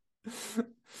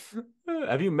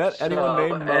 Have you met anyone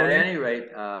named Mony? At any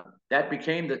rate, that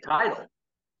became the title.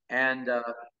 And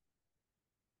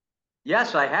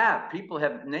yes, I have. People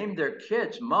have named their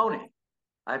kids Mony.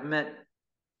 I've met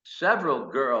several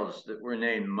girls that were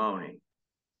named Mony.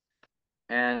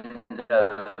 And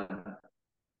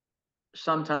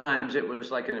sometimes it was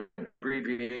like an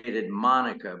abbreviated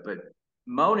Monica, but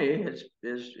Mony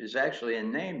is actually a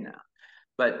name now.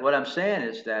 But what I'm saying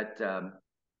is that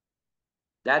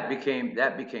that became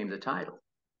the title.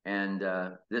 And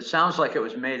it sounds like it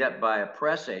was made up by a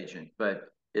press agent, but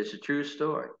it's a true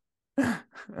story.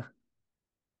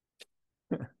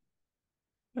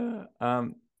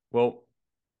 Well,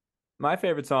 my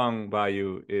favorite song by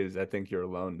you is I Think You're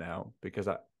Alone Now, because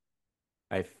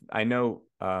I know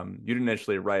you didn't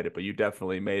initially write it, but you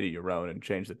definitely made it your own and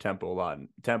changed the tempo a lot, and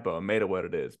made it what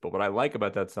it is. But what I like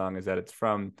about that song is that it's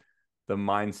from the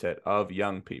mindset of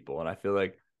young people. And I feel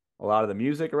like a lot of the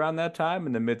music around that time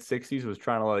in the mid 60s was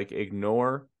trying to like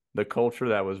ignore the culture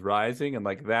that was rising. And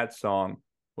like that song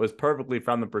was perfectly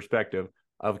from the perspective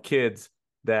of kids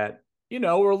that, you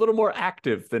know, were a little more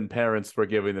active than parents were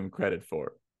giving them credit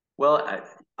for. Well,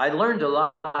 I learned a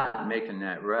lot making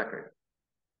that record.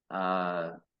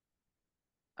 I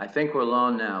Think We're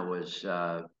Alone Now was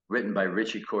written by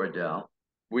Richie Cordell.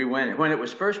 When it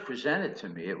was first presented to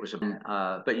me, it was,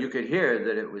 but you could hear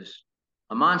that it was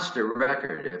a monster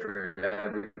record if it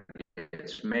ever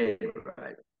gets made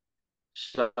right.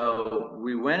 So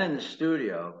we went in the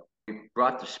studio, we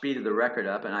brought the speed of the record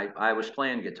up, and I was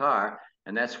playing guitar,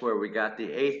 and that's where we got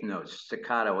the eighth notes,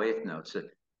 staccato eighth notes,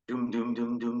 that doom, doom,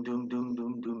 doom, doom, doom, doom,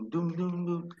 doom, doom, doom, doom,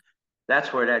 doom.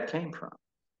 That's where that came from.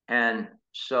 And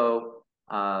so,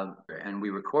 and we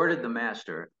recorded the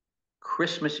master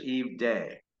Christmas Eve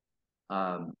day,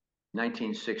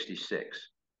 1966,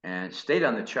 and stayed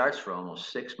on the charts for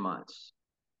almost 6 months.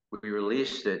 We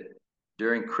released it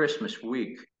during Christmas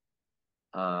week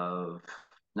of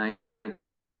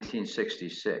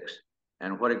 1966.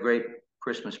 And what a great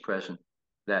Christmas present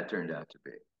that turned out to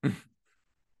be.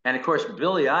 And of course,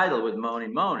 Billy Idol with Mony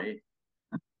Mony,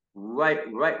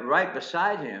 right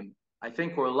beside him, I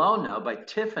Think We're Alone Now by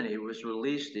Tiffany was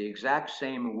released the exact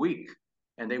same week.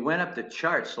 And they went up the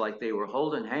charts like they were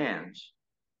holding hands.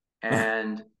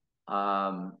 And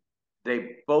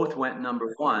they both went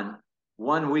 #1,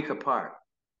 1 week apart.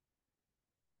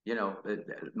 You know,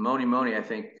 Mony Mony, I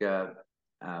think,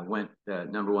 went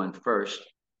 #1 first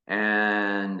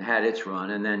and had its run.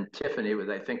 And then Tiffany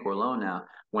with I Think We're Alone Now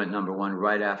went #1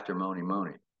 right after Mony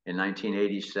Mony in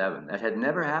 1987. That had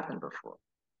never happened before.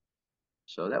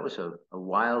 So that was a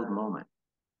wild moment.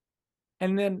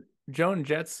 And then Joan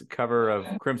Jett's cover of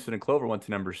Crimson and Clover went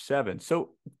to #7.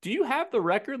 So do you have the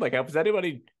record? Like, has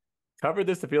anybody covered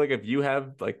this to feel like if you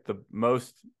have like the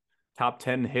most top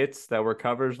 10 hits that were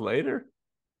covers later?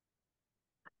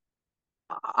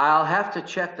 I'll have to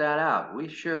check that out. We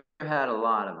sure had a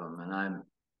lot of them. And I'm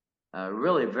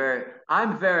really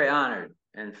I'm very honored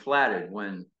and flattered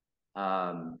when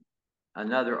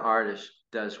another artist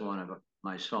does one of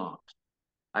my songs.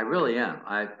 I really am.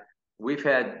 We've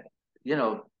had, you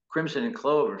know, Crimson and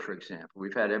Clover, for example.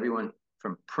 We've had everyone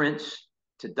from Prince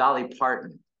to Dolly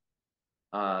Parton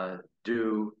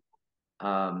do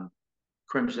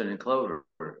Crimson and Clover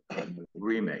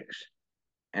remakes.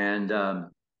 And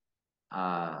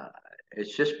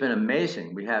it's just been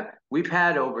amazing. We've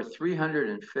had over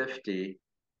 350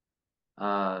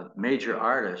 major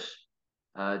artists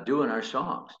doing our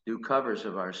songs, do covers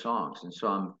of our songs, and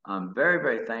so I'm very,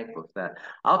 very thankful for that.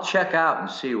 I'll check out and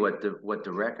see what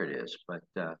the record is, but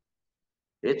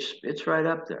it's right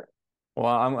up there. Well,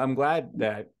 I'm glad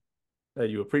that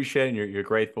you appreciate it and you're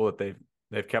grateful that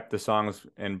they've kept the songs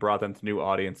and brought them to new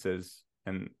audiences.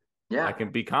 And Yeah, I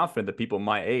can be confident that people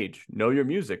my age know your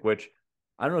music, which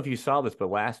I don't know if you saw this, but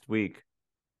last week,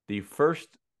 the first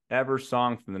ever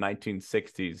song from the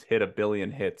 1960s hit 1 billion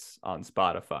hits on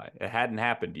Spotify. It hadn't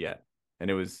happened yet.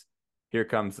 And it was Here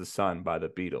Comes the Sun by the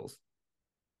Beatles.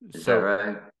 is that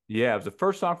right? Yeah, it was the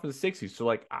first song from the 60s. So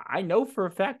like I know for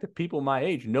a fact that people my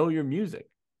age know your music.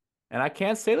 And I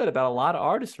can't say that about a lot of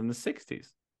artists from the 60s.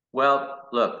 Well,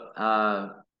 look,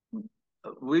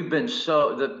 we've been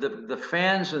the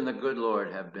fans and the good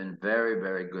Lord have been very,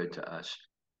 very good to us.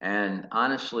 And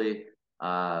honestly,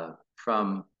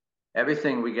 from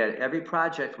everything we get, every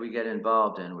project we get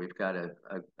involved in, we've got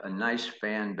a nice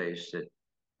fan base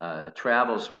that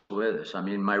travels with us. I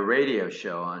mean, my radio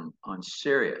show on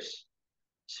Sirius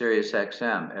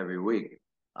XM every week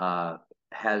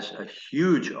has a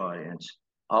huge audience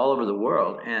all over the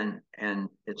world, and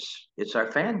it's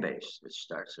our fan base that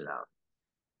starts it out.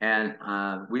 And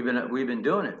we've been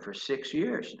doing it for 6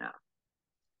 years now,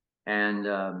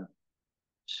 and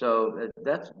so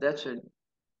that's a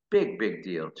big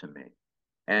deal to me.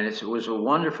 And it was a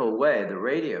wonderful way. The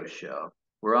radio show,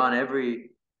 we're on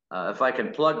every. If I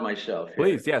can plug myself here,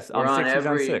 Please, yes, on 60s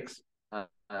on 6.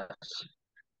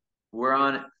 We're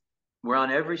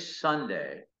on every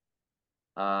Sunday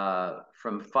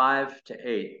from 5 to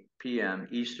 8 p.m.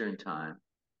 Eastern time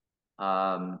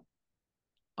on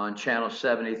channel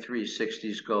 73,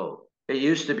 60s Gold. It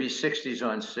used to be 60s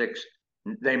on 6.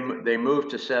 They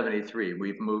moved to 73.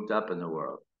 We've moved up in the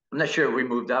world. I'm not sure if we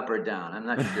moved up or down. I'm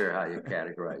not sure how you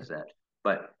categorize that.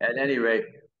 But at any rate,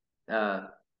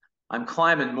 I'm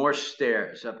climbing more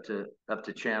stairs up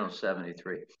to channel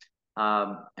 73.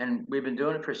 And we've been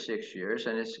doing it for 6 years,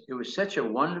 and it was such a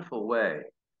wonderful way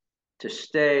to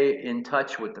stay in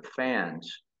touch with the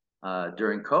fans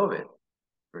during COVID,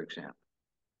 for example.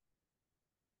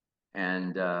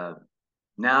 And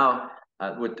now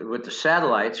with the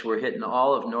satellites, we're hitting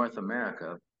all of North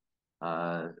America,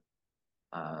 and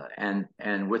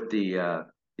with the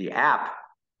app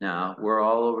now, we're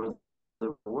all over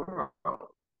the world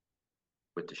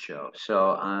with the show.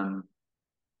 So I'm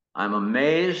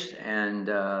amazed and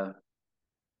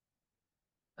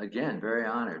again, very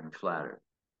honored and flattered.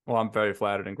 Well, I'm very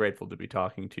flattered and grateful to be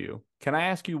talking to you. Can I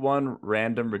ask you one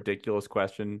random, ridiculous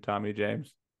question, Tommy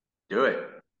James? Do it.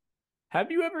 Have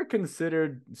you ever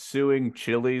considered suing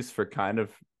Chili's for kind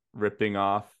of ripping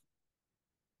off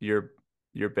your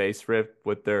bass riff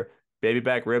with their Baby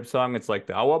Back Rib song? It's like,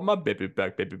 I want my baby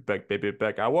back, baby back, baby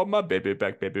back. I want my baby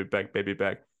back, baby back, baby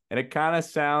back. And it kind of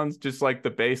sounds just like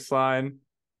the bass line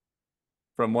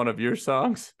from one of your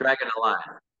songs. Dragging the line.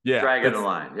 Yeah. Dragging the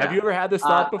line. Yeah. Have you ever had this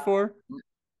thought before?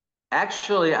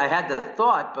 Actually, I had the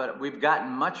thought, but we've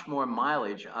gotten much more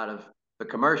mileage out of the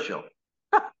commercial.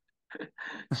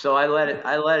 So I let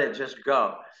it just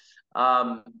go.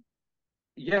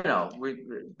 You know,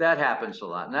 that happens a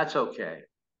lot, and that's okay.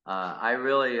 I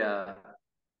really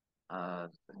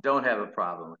don't have a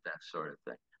problem with that sort of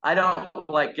thing. I don't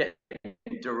like getting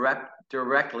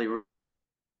directly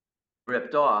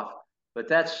ripped off, but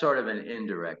that's sort of an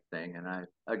indirect thing. And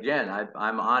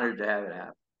I'm honored to have it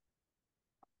happen.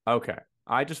 Okay.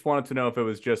 I just wanted to know if it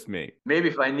was just me. Maybe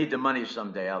if I need the money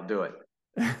someday, I'll do it.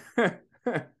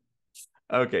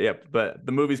 Okay, yeah, but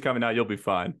the movie's coming out, you'll be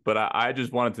fine. But I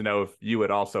just wanted to know if you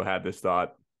had also had this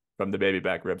thought from the Baby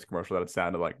Back Ribs commercial that it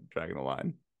sounded like dragging the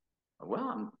line.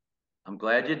 Well, I'm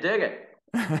glad you dig it.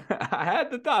 I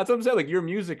had the thought. That's what I'm saying. Like, your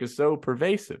music is so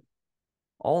pervasive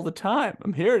all the time.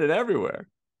 I'm hearing it everywhere.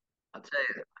 I'll tell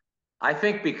you, I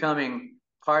think becoming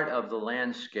part of the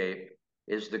landscape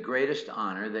is the greatest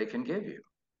honor they can give you.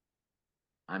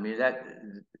 I mean,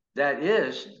 that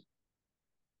is,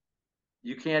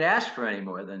 you can't ask for any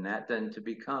more than that, than to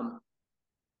become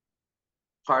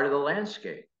part of the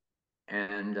landscape.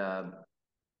 And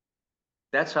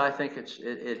that's how I think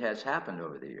it has happened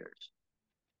over the years.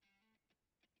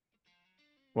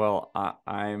 Well,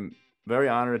 I'm very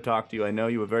honored to talk to you. I know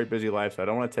you have a very busy life, so I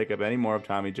don't want to take up any more of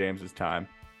Tommy James's time.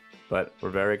 But we're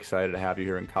very excited to have you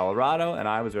here in Colorado, and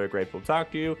I was very grateful to talk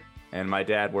to you. And my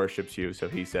dad worships you, so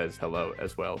he says hello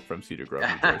as well from Cedar Grove,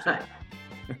 New Jersey.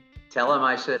 Tell him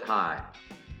I said hi.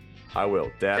 I will,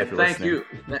 Dad. And if you're thank listening.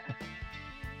 you.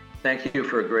 Thank you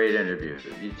for a great interview.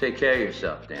 You take care of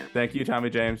yourself, Dan. Thank you, Tommy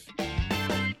James.